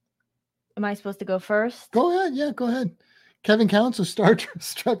 Am I supposed to go first? Go ahead. Yeah, go ahead. Kevin Counts was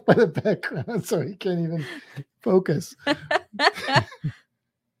struck by the background, so he can't even focus.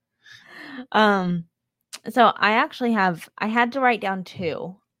 So I actually I had to write down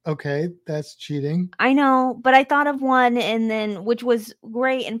 2. Okay, that's cheating. I know, but I thought of one, and then which was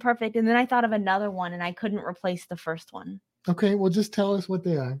great and perfect, and then I thought of another one, and I couldn't replace the first one. Okay, well, just tell us what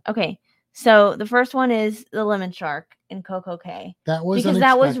they are. Okay, so the first one is the lemon shark in Coco Cay. That was because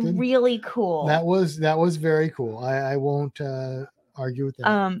unexpected. That was really cool. That was very cool. I won't argue with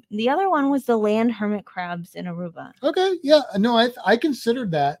that. The other one was the land hermit crabs in Aruba. Okay, yeah, no, I considered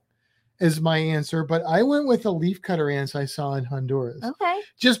that as my answer, but I went with the leafcutter ants I saw in Honduras. Okay.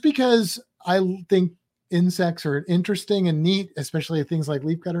 Just because I think insects are interesting and neat, especially things like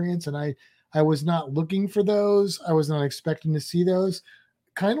leafcutter ants, and I was not looking for those. I was not expecting to see those,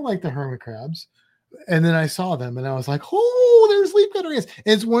 kind of like the hermit crabs. And then I saw them and I was like, oh, there's leafcutter ants.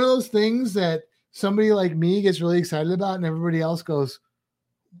 And it's one of those things that somebody like me gets really excited about, and everybody else goes,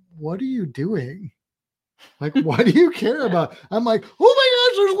 what are you doing? Like, why do you care about? I'm like, oh my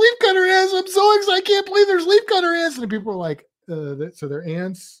gosh, there's leafcutter ants. I'm so excited. I can't believe there's leafcutter ants. And people are like, so they're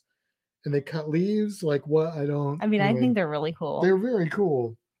ants and they cut leaves. Like, what? Anyway, I think they're really cool. They're very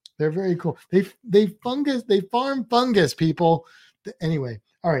cool. They're very cool. They farm fungus, people. Anyway,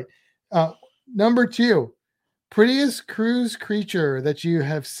 all right. Number 2, prettiest cruise creature that you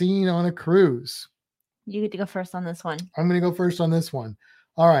have seen on a cruise. You get to go first on this one. I'm going to go first on this one.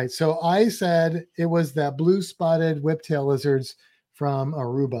 All right. So I said it was that blue spotted whiptail lizards from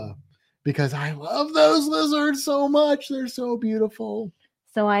Aruba because I love those lizards so much. They're so beautiful.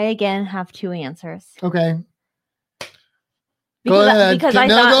 So I again have 2 answers. Okay. Go ahead. Go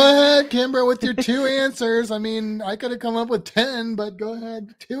ahead, Kimber, with your 2 answers. I mean, I could have come up with 10, but go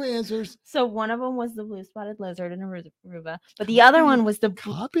ahead. 2 answers. So one of them was the blue spotted lizard in Aruba, but the other one was the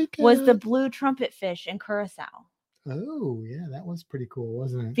blue trumpet fish in Curacao. Oh, yeah, that was pretty cool,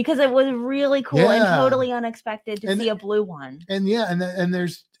 wasn't it? Because it was really cool and totally unexpected to see a blue one. And yeah, and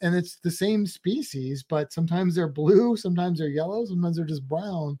it's the same species, but sometimes they're blue, sometimes they're yellow, sometimes they're just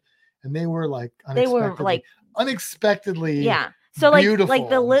brown, and they were like unexpectedly So beautiful. like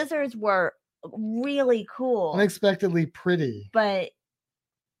the lizards were really cool, unexpectedly pretty. But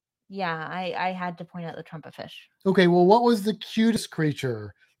yeah, I had to point out the trumpet fish. Okay, well, what was the cutest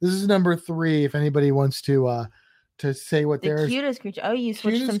creature? This is number 3. If anybody wants to say what the cutest creature. Oh, you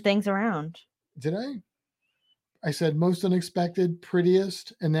switched some things around. Did I? I said most unexpected,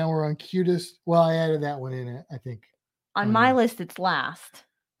 prettiest, and now we're on cutest. Well, I added that one in, I think. On my list, it's last.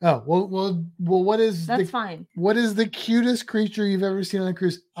 Oh, well, what is that's fine. What is the cutest creature you've ever seen on a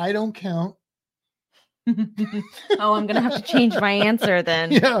cruise? I don't count. Oh, I'm gonna have to change my answer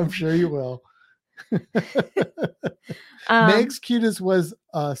then. Yeah, I'm sure you will. Meg's cutest was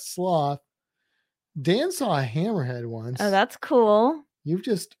a sloth. Dan saw a hammerhead once. Oh, that's cool. You've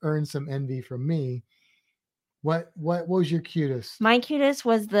just earned some envy from me. What was your cutest? My cutest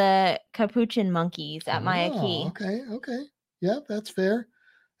was the capuchin monkeys at Maya Key. Okay. Yeah, that's fair.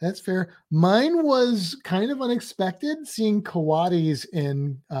 That's fair. Mine was kind of unexpected, seeing coatis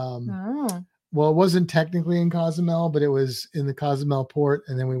in well, it wasn't technically in Cozumel, but it was in the Cozumel port,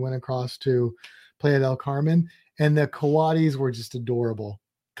 and then we went across to Playa del Carmen, and the coatis were just adorable.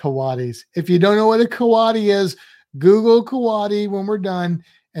 Coatis. If you don't know what a coati is, Google coati when we're done,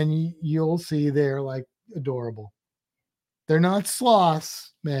 and you'll see they're like adorable. They're not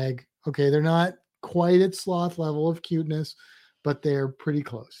sloths, Meg. Okay, they're not quite at sloth level of cuteness, but they're pretty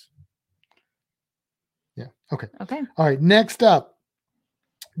close. Yeah. Okay. All right. Next up,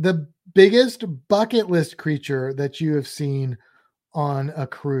 the biggest bucket list creature that you have seen on a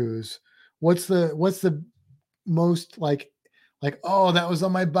cruise. What's the most like, oh, that was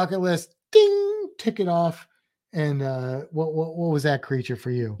on my bucket list. Ding, tick it off. And what was that creature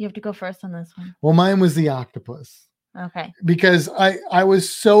for you? You have to go first on this one. Well, mine was the octopus. Okay. Because I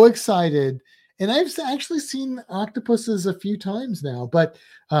was so excited, And I've actually seen octopuses a few times now, but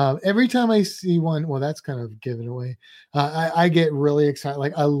every time I see one, well, that's kind of given away. I get really excited.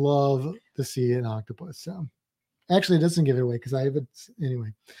 Like I love to see an octopus. So actually, it doesn't give it away because I have it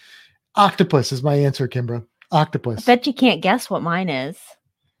anyway. Octopus is my answer, Kimbra. Octopus. I bet you can't guess what mine is.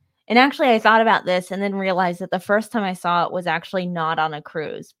 And actually, I thought about this and then realized that the first time I saw it was actually not on a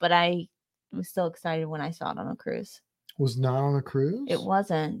cruise, but I was still excited when I saw it on a cruise. Was not on a cruise? It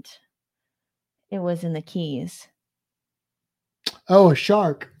wasn't. It was in the Keys. Oh, a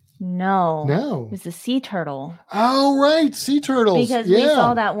shark. No. No. It was a sea turtle. Oh, right. Sea turtles. Because we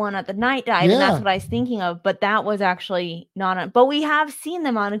saw that one at the night dive, and that's what I was thinking of. But that was actually not on. But we have seen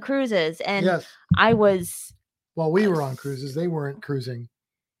them on cruises. And yes. I was. Well, we were on cruises. They weren't cruising,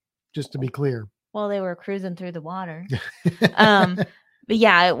 just to be clear. Well, they were cruising through the water. But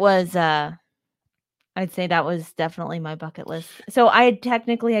yeah, it was. I'd say that was definitely my bucket list. So I had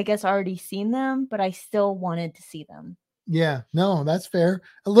technically, I guess, already seen them, but I still wanted to see them. Yeah, no, that's fair.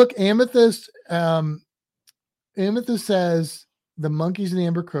 Look, Amethyst. Amethyst says the Monkeys in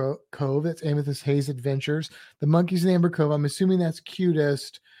Amber Cove. That's Amethyst Hayes Adventures. The Monkeys in Amber Cove. I'm assuming that's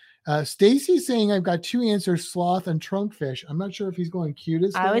cutest. Stacy's saying I've got two answers: sloth and trunkfish. I'm not sure if he's going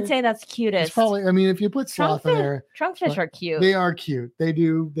cutest. I would say that's cutest. It's probably. I mean, if you put sloth in there, trunkfish are cute. They are cute.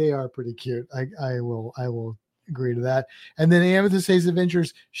 They are pretty cute. I will agree to that. And then Amethyst Hayes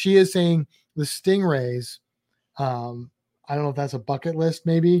Adventures. She is saying the stingrays. I don't know if that's a bucket list,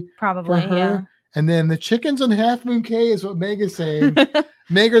 maybe. Probably, yeah. And then the chickens on Half Moon Cay is what Meg is saying.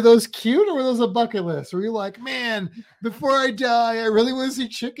 Meg, are those cute or are those a bucket list? Or are you like, man, before I die, I really want to see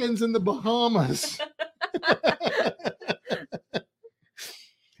chickens in the Bahamas?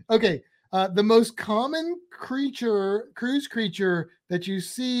 Okay. The most common cruise creature that you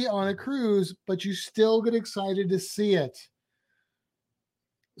see on a cruise, but you still get excited to see it.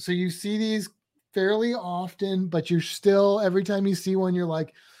 So you see these fairly often, but you're still, every time you see one, you're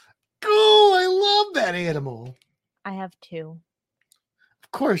like, oh, I love that animal. I have two.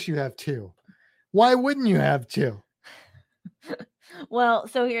 Of course you have two. Why wouldn't you have two? Well,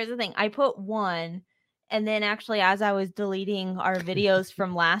 so here's the thing. I put one, and then actually as I was deleting our videos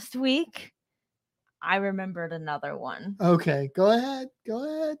from last week, I remembered another one. Okay, go ahead.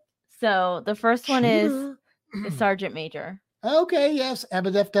 So the first one is the Sergeant Major. Okay, yes.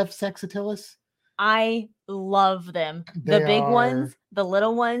 Abadef Sexatilis. I love them. The big ones, the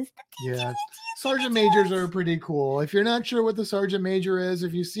little ones. Yeah. Sergeant Majors are pretty cool. If you're not sure what the Sergeant Major is,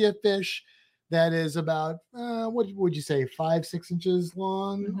 if you see a fish that is about, what would you say, 5-6 inches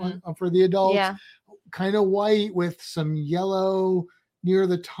long for the adults, kind of white with some yellow near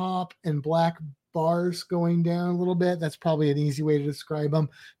the top and black bars going down a little bit. That's probably an easy way to describe them.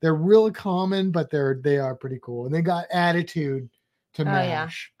 They're really common, but they are pretty cool. And they got attitude to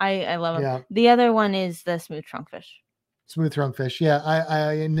mash. I love them. Yeah. The other one is the smooth trunkfish. Smooth trunkfish. Yeah,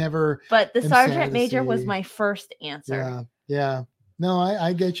 I never. But the Sergeant Major was my first answer. Yeah. No,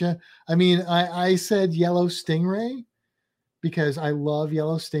 I get you. I mean, I said yellow stingray because I love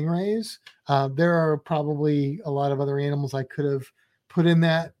yellow stingrays. There are probably a lot of other animals I could have put in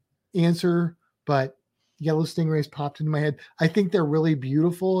that answer, but yellow stingrays popped into my head. I think they're really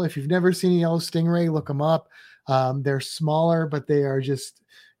beautiful. If you've never seen a yellow stingray, look them up. They're smaller, but they are just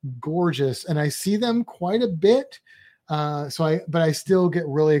gorgeous. And I see them quite a bit. But I still get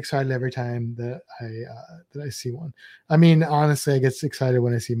really excited every time that I see one. I mean, honestly, I get excited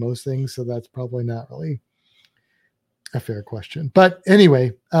when I see most things. So that's probably not really a fair question, but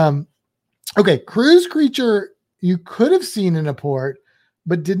anyway, okay. Cruise creature you could have seen in a port,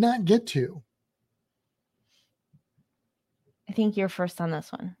 but did not get to. I think you're first on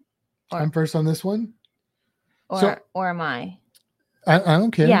this one. I'm first on this one. Or am I? I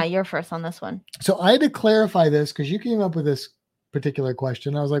don't care. Yeah, you're first on this one. So I had to clarify this because you came up with this particular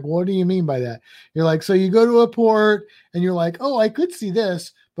question. I was like, what do you mean by that? You're like, so you go to a port and you're like, oh, I could see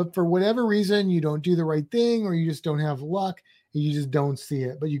this, but for whatever reason, you don't do the right thing or you just don't have luck and you just don't see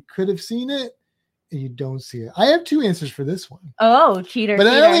it. But you could have seen it and you don't see it. I have two answers for this one. Oh, cheater. But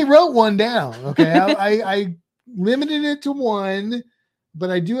I only wrote one down. Okay. I limited it to one. But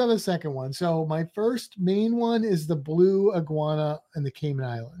I do have a second one. So my first main one is the blue iguana in the Cayman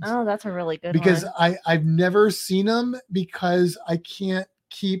Islands. Oh, that's a really good because one. I've never seen them because I can't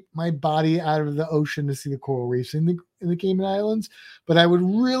keep my body out of the ocean to see the coral reefs in the Cayman Islands. But I would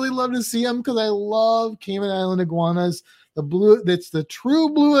really love to see them because I love Cayman Island iguanas. That's the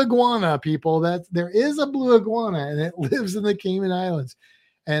true blue iguana, people. There is a blue iguana and it lives in the Cayman Islands.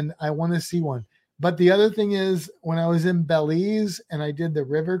 And I want to see one. But the other thing is, when I was in Belize and I did the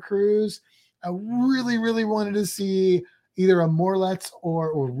river cruise, I really, really wanted to see either a Morlet's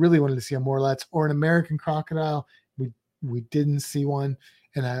or really wanted to see a Morlet's or an American crocodile. We didn't see one,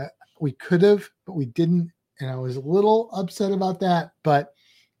 and we could have, but we didn't, and I was a little upset about that. But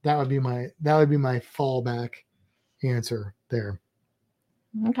that would be my fallback answer there.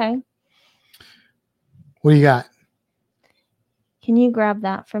 Okay. What do you got? Can you grab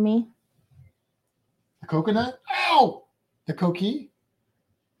that for me? The coconut? Ow! The coquille?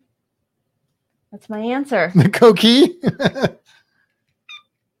 That's my answer. The coquille?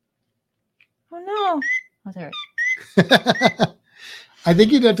 Oh no. Oh, there. I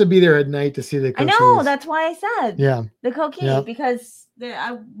think you'd have to be there at night to see the I coquilles. know. That's why I said the coquille, Yep. because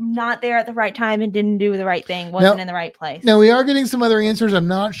I'm not there at the right time and didn't do the right thing. Wasn't in the right place. Now, we are getting some other answers. I'm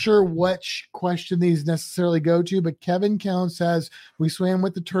not sure which question these necessarily go to, but Kevin Count says, we swam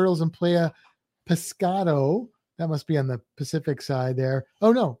with the turtles in Playa Pescado. That must be on the Pacific side there.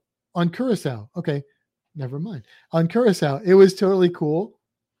 Oh, no. On Curacao. Okay. Never mind. On Curacao. It was totally cool.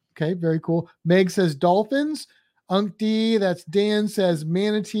 Okay. Very cool. Meg says dolphins. Unc D, that's Dan, says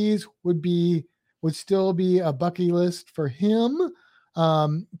manatees would still be a bucket list for him.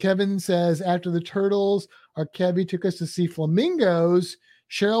 Kevin says after the turtles, our Kevy took us to see flamingos.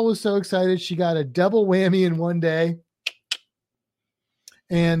 Cheryl was so excited she got a double whammy in one day.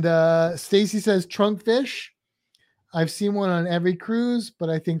 And Stacy says trunkfish. I've seen one on every cruise, but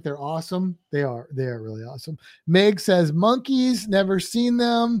I think they're awesome. They are really awesome. Meg says monkeys, never seen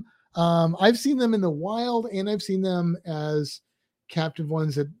them. I've seen them in the wild, and I've seen them as captive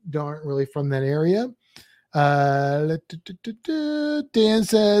ones that aren't really from that area. Dan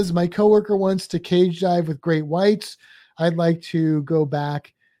says, my coworker wants to cage dive with great whites. I'd like to go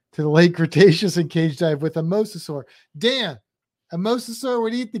back to the late Cretaceous and cage dive with a mosasaur. Dan, a mosasaur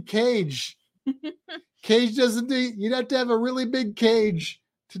would eat the cage. Cage doesn't do, you'd have to have a really big cage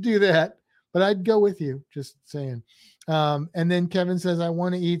to do that, but I'd go with you, just saying. And then Kevin says, I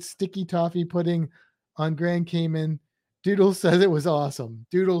want to eat sticky toffee pudding on Grand Cayman. Doodles says it was awesome.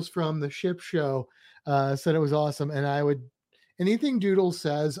 Doodles from the ship show said it was awesome. And anything Doodles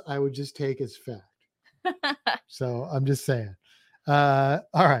says, I would just take as fact. So I'm just saying. All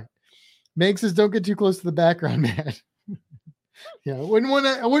right. Meg says, don't get too close to the background, man. Yeah, I wouldn't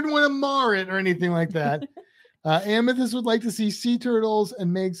want to mar it or anything like that. Amethyst would like to see sea turtles.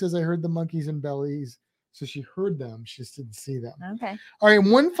 And Meg says, I heard the monkeys and bellies. So she heard them. She just didn't see them. Okay. All right.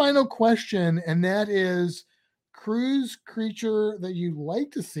 One final question. And that is cruise creature that you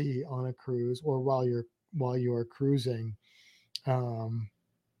like to see on a cruise or while you are cruising. Yeah.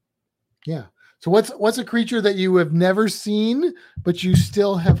 So what's a creature that you have never seen, but you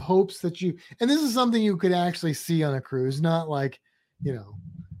still have hopes that and this is something you could actually see on a cruise, not like, I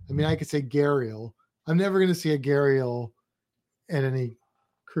mean, I could say gharial. I'm never going to see a gharial at any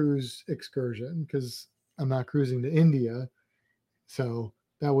cruise excursion because I'm not cruising to India. So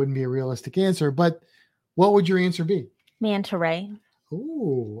that wouldn't be a realistic answer, but what would your answer be? Manta ray.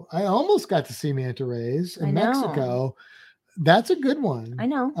 Oh, I almost got to see manta rays in Mexico. That's a good one. I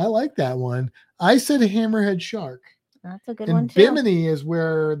know. I like that one. I said a hammerhead shark. That's a good and one too. Bimini is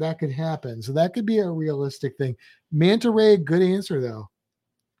where that could happen. So that could be a realistic thing. Manta ray, good answer though.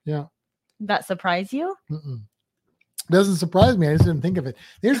 Yeah. That surprise you? Mm-mm. Doesn't surprise me. I just didn't think of it.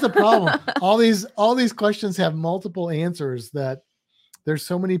 Here's the problem. all these questions have multiple answers that there's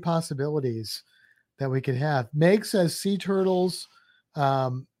so many possibilities that we could have. Meg says sea turtles.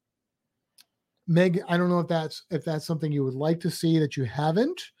 Meg, I don't know if that's something you would like to see that you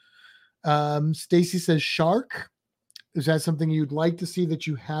haven't. Stacy says shark. Is that something you'd like to see that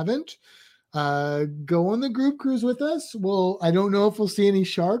you haven't? Go on the group cruise with us. I don't know if we'll see any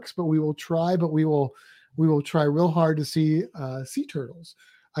sharks, but we will try. But we will try real hard to see sea turtles.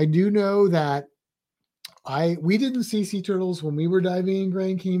 I do know that we didn't see sea turtles when we were diving in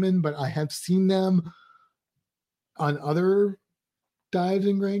Grand Cayman, but I have seen them on other dives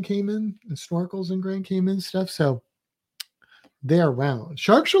in Grand Cayman and snorkels in Grand Cayman and stuff. So they're around.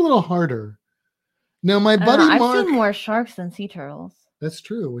 Sharks are a little harder. Now, my buddy Mark, I've seen more sharks than sea turtles. That's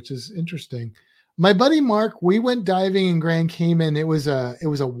true, which is interesting. My buddy Mark, we went diving in Grand Cayman. It was a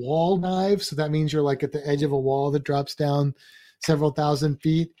wall dive, so that means you're like at the edge of a wall that drops down several thousand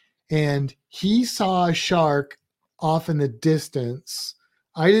feet. And he saw a shark off in the distance.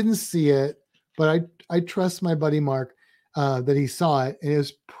 I didn't see it, but I trust my buddy Mark that he saw it. And it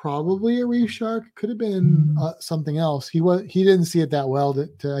was probably a reef shark. Could have been something else. He didn't see it that well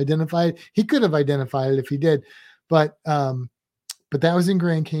to identify it. He could have identified it if he did, but that was in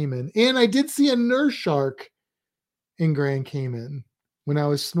Grand Cayman. And I did see a nurse shark in Grand Cayman when I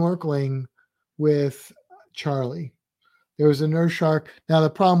was snorkeling with Charlie. There was a nurse shark. Now, the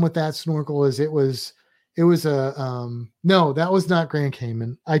problem with that snorkel is it was It was a no, that was not Grand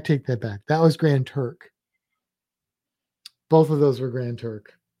Cayman. I take that back. That was Grand Turk. Both of those were Grand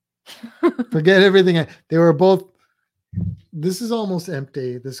Turk. Forget everything. They were both. This is almost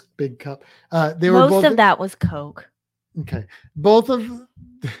empty. This big cup. They were Most both of that was Coke. Okay. Both of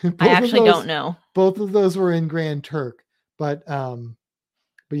I actually don't know. Both of those were in Grand Turk, but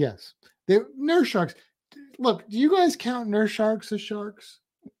yes, they nurse sharks. Look, do you guys count nurse sharks as sharks?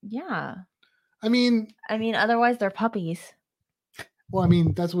 Yeah. I mean, otherwise they're puppies. Well, I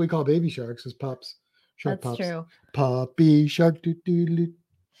mean, that's what we call baby sharks, is pups. Shark That's pups. true. Puppy shark.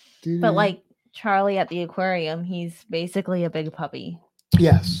 But like Charlie at the aquarium, he's basically a big puppy.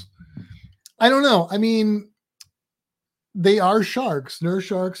 Yes. I don't know. I mean, they are sharks. Nurse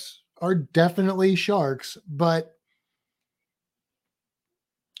sharks are definitely sharks, but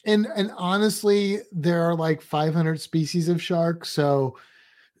and honestly, there are like 500 species of sharks, so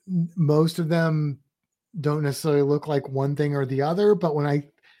most of them don't necessarily look like one thing or the other. But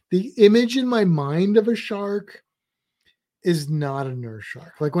the image in my mind of a shark is not a nurse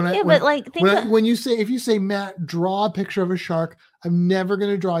shark. Like when you say, Matt, draw a picture of a shark, I'm never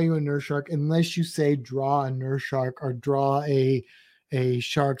going to draw you a nurse shark unless you say draw a nurse shark or draw a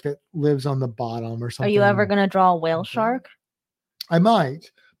shark that lives on the bottom or something. Are you ever going to draw a whale shark? I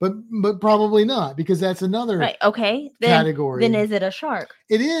might, but probably not, because that's another right. Okay. category. Then is it a shark?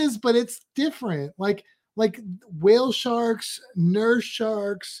 It is, but it's different. Like whale sharks, nurse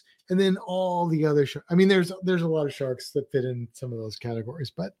sharks, and then all the other sharks. I mean, there's a lot of sharks that fit in some of those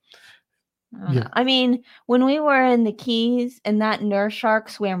categories, but yeah. I mean, when we were in the Keys and that nurse shark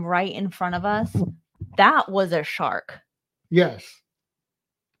swam right in front of us, that was a shark. Yes.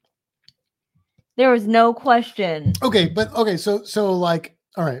 There was no question. So like,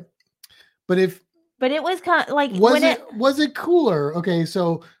 all right. But it was kind of like, was it cooler? Okay.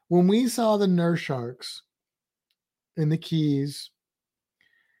 So when we saw the nurse sharks in the Keys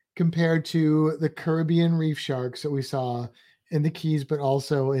compared to the Caribbean reef sharks that we saw in the Keys, but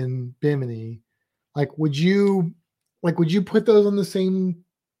also in Bimini, would you put those on the same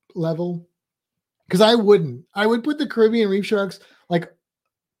level? Because I wouldn't. I would put the Caribbean reef sharks like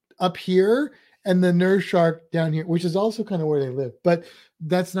up here and the nurse shark down here, which is also kind of where they live, but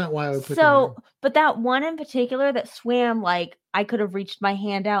that's not why I would put them there. But that one in particular that swam, like I could have reached my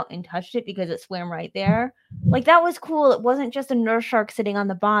hand out and touched it because it swam right there. Like that was cool. It wasn't just a nurse shark sitting on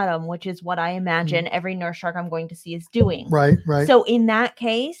the bottom, which is what I imagine every nurse shark I'm going to see is doing. Right. So in that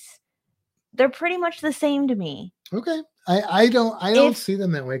case, they're pretty much the same to me. Okay. I don't see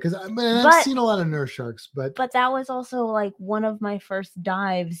them that way, because I've seen a lot of nurse sharks, but that was also like one of my first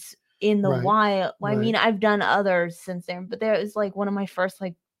dives in the wild. I mean, I've done others since then, but there was like one of my first,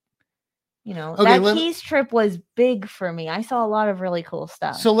 like, that Keys trip was big for me. I saw a lot of really cool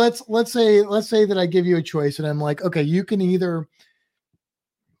stuff. So let's say that I give you a choice and I'm like, okay, you can either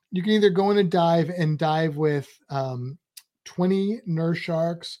go in and dive with 20 nurse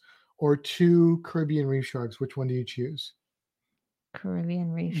sharks or 2 Caribbean reef sharks. Which one do you choose?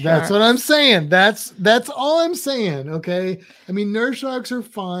 Caribbean reef sharks. That's what I'm saying. That's all I'm saying. Okay. I mean, nurse sharks are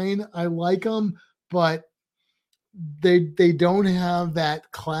fine. I like them, but they don't have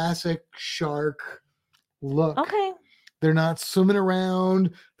that classic shark look. Okay. They're not swimming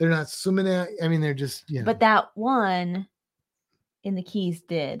around. They're not swimming at, I mean, they're just, But that one in the Keys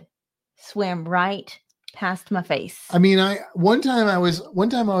swam right past my face. I mean, one time I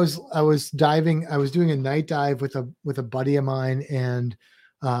was diving. I was doing a night dive with a buddy of mine, and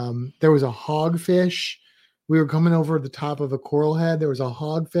there was a hogfish. We were coming over the top of a coral head. There was a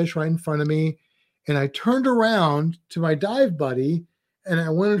hogfish right in front of me, and I turned around to my dive buddy, and I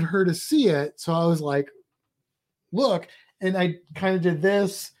wanted her to see it. So I was like, "Look!" And I kind of did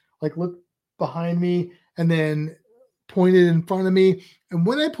this, like look behind me, and then pointed in front of me. And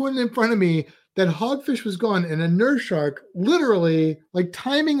when I pointed in front of me, that hogfish was gone, and a nurse shark, literally, like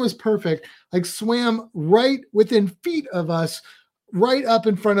timing was perfect, like swam right within feet of us, right up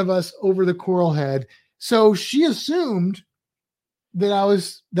in front of us over the coral head. So she assumed that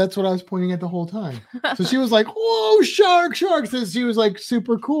that's what I was pointing at the whole time. So she was like, "Whoa, shark!" So she was like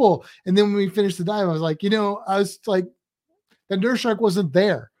super cool. And then when we finished the dive, I was like, I was like, the nurse shark wasn't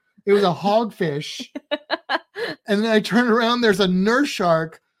there. It was a hogfish. And then I turned around, there's a nurse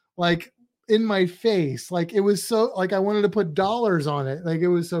shark, like, in my face. Like, it was so, like, I wanted to put dollars on it. Like, it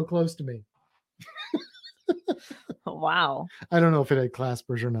was so close to me. Wow. I don't know if it had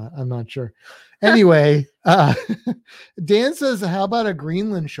claspers or not. I'm not sure. Anyway, Dan says, how about a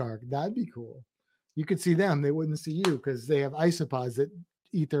Greenland shark? That'd be cool. You could see them. They wouldn't see you because they have isopods that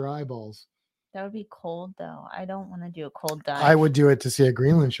eat their eyeballs. That would be cold, though. I don't want to do a cold dive. I would do it to see a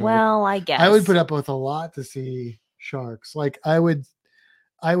Greenland shark. Well, I guess I would put up with a lot to see sharks. Like I would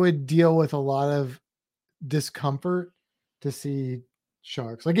deal with a lot of discomfort to see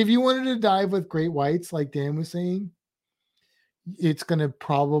sharks. Like if you wanted to dive with great whites, like Dan was saying, it's going to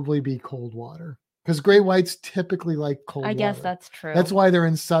probably be cold water because great whites typically like cold water. I guess that's true. That's why they're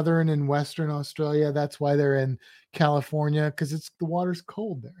in southern and western Australia. That's why they're in California, because the water's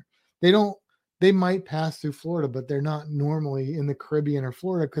cold there. They might pass through Florida, but they're not normally in the Caribbean or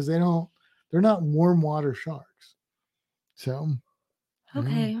Florida because they're not warm water sharks. So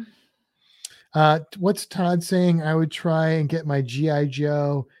okay. What's Todd saying? I would try and get my G.I.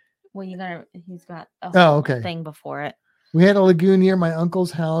 Joe. Well, he's got a whole okay. thing before it. We had a lagoon near my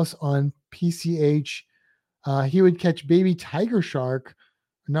uncle's house on PCH. He would catch baby tiger shark.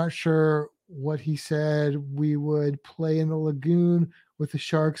 I'm not sure what he said. We would play in the lagoon with the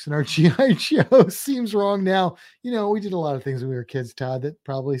sharks and our G.I. Joe. Seems wrong now. We did a lot of things when we were kids, Todd, that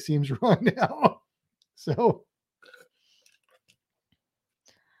probably seems wrong now. So.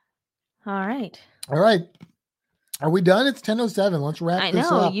 All right. Are we done? It's 10:07. Let's wrap this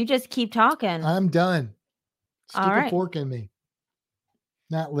up. I know. You just keep talking. I'm done. Stick All right. a fork in me.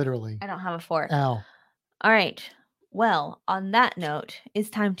 Not literally. I don't have a fork. Ow. All right. Well, on that note, it's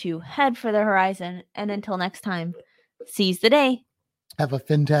time to head for the horizon. And until next time, seize the day. Have a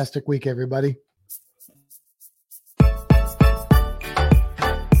fantastic week, everybody.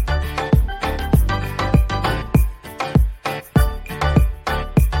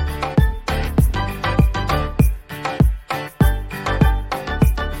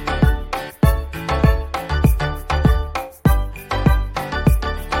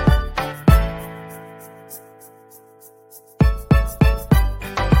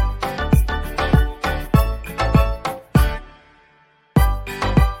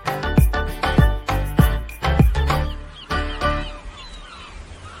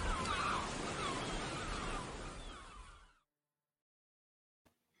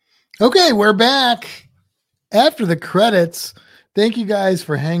 Okay, we're back after the credits. Thank you guys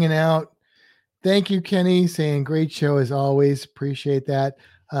for hanging out. Thank you, Kenny, saying great show as always. Appreciate that.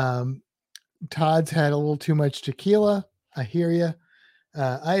 Todd's had a little too much tequila. I hear you.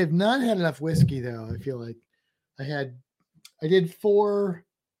 I have not had enough whiskey though. I feel like I did 4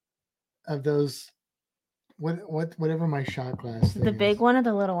 of those. Whatever my shot glass thing The big one or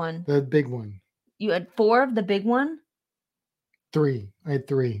the little one? The big one. You had 4 of the big one? 3. I had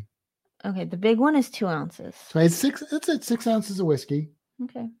 3. Okay, the big one is 2 ounces. So I had 6. That's it. 6 ounces of whiskey.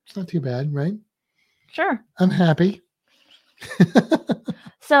 Okay. It's not too bad, right? Sure. I'm happy.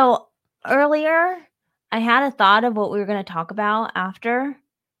 So earlier, I had a thought of what we were going to talk about after.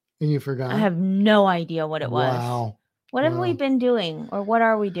 And you forgot? I have no idea what it was. Wow. What have we been doing, or what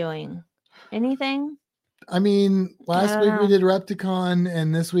are we doing? Anything? I mean, last week we did Repticon,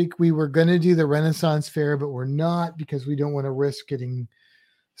 and this week we were going to do the Renaissance Fair, but we're not because we don't want to risk getting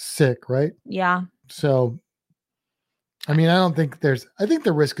sick, right? Yeah. So, I mean, I think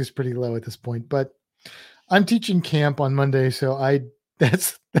the risk is pretty low at this point, but I'm teaching camp on Monday, so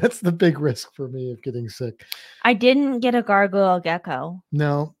that's the big risk for me of getting sick. I didn't get a gargoyle gecko.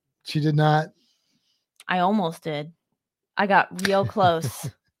 No, she did not. I almost did. I got real close.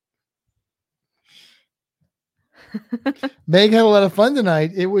 Meg had a lot of fun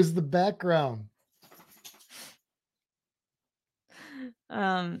tonight. It was the background.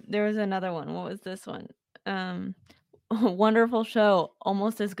 There was another one. What was this one? Wonderful show.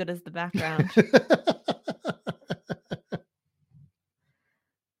 Almost as good as the background.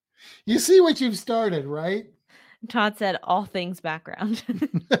 You see what you've started, right? Todd said all things background.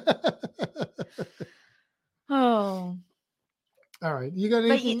 Oh. All right. You got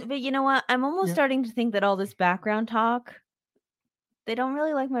anything? But you know what? I'm almost starting to think that all this background talk, they don't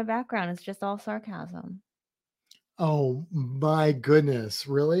really like my background. It's just all sarcasm. Oh my goodness.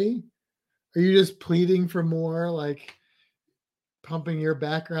 Really? Are you just pleading for more, like pumping your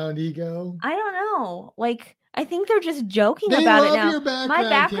background ego? I don't know. Like, I think they're just joking about it now. My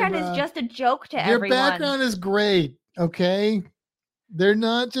background is just a joke to everyone. Your background is great. Okay. They're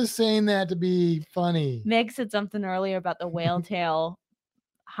not just saying that to be funny. Meg said something earlier about the whale tail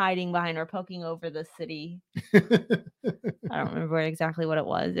hiding behind or poking over the city. I don't remember exactly what it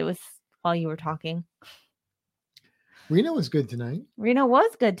was. It was while you were talking. Reno was good tonight. Reno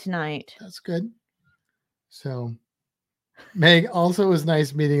was good tonight. That's good. So, Meg, also it was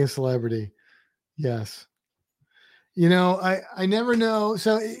nice meeting a celebrity. Yes. You know, I never know.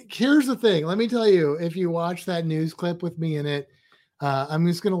 So here's the thing. Let me tell you, if you watch that news clip with me in it, I'm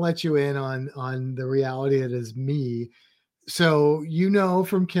just going to let you in on the reality that is me. So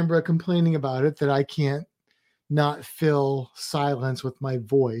from Kimbra complaining about it that I can't not fill silence with my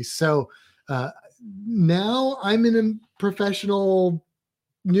voice. So now I'm in a professional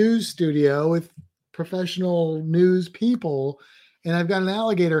news studio with professional news people, and I've got an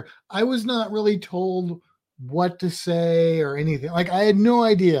alligator. I was not really told what to say or anything. Like, I had no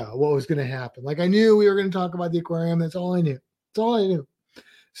idea what was going to happen. Like, I knew we were going to talk about the aquarium. That's all I knew. That's all I knew.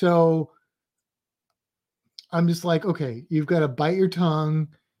 So I'm just like, okay, you've got to bite your tongue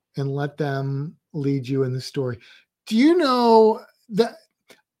and let them lead you in the story. Do you know that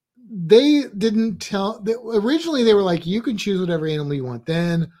they didn't tell? Originally, they were like, you can choose whatever animal you want.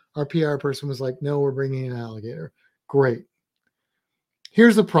 Then our PR person was like, no, we're bringing an alligator. Great.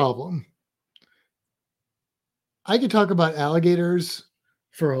 Here's the problem. I could talk about alligators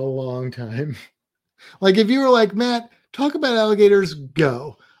for a long time. Like, if you were like, Matt, talk about alligators,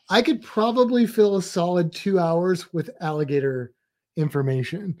 go. I could probably fill a solid 2 hours with alligator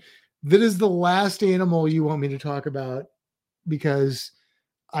information. That is the last animal you want me to talk about, because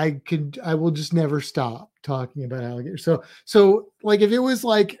I will just never stop talking about alligators. So like, if it was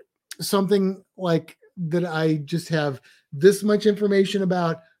like something like that, I just have this much information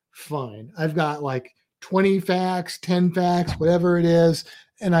about, fine. I've got like 20 facts, 10 facts, whatever it is.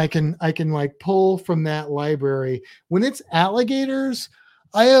 And I can like pull from that library. When it's alligators,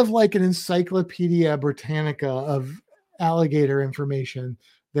 I have like an Encyclopedia Britannica of alligator information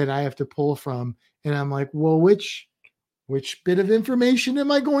that I have to pull from. And I'm like, well, which bit of information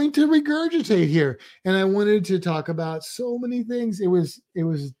am I going to regurgitate here? And I wanted to talk about so many things. It was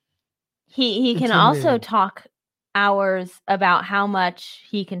he can also talk hours about how much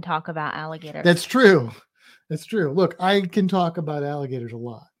he can talk about alligators. That's true. Look, I can talk about alligators a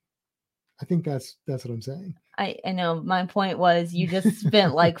lot. I think that's what I'm saying. I know. My point was, you just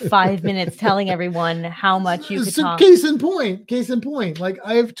spent like 5 minutes telling everyone how much you could talk. Case in point. Like,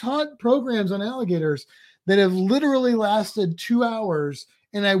 I've taught programs on alligators that have literally lasted 2 hours,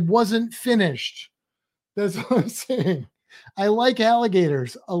 and I wasn't finished. That's what I'm saying. I like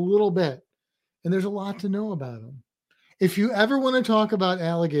alligators a little bit, and there's a lot to know about them. If you ever want to talk about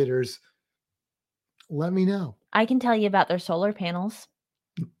alligators, let me know. I can tell you about their solar panels.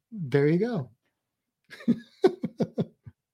 There you go.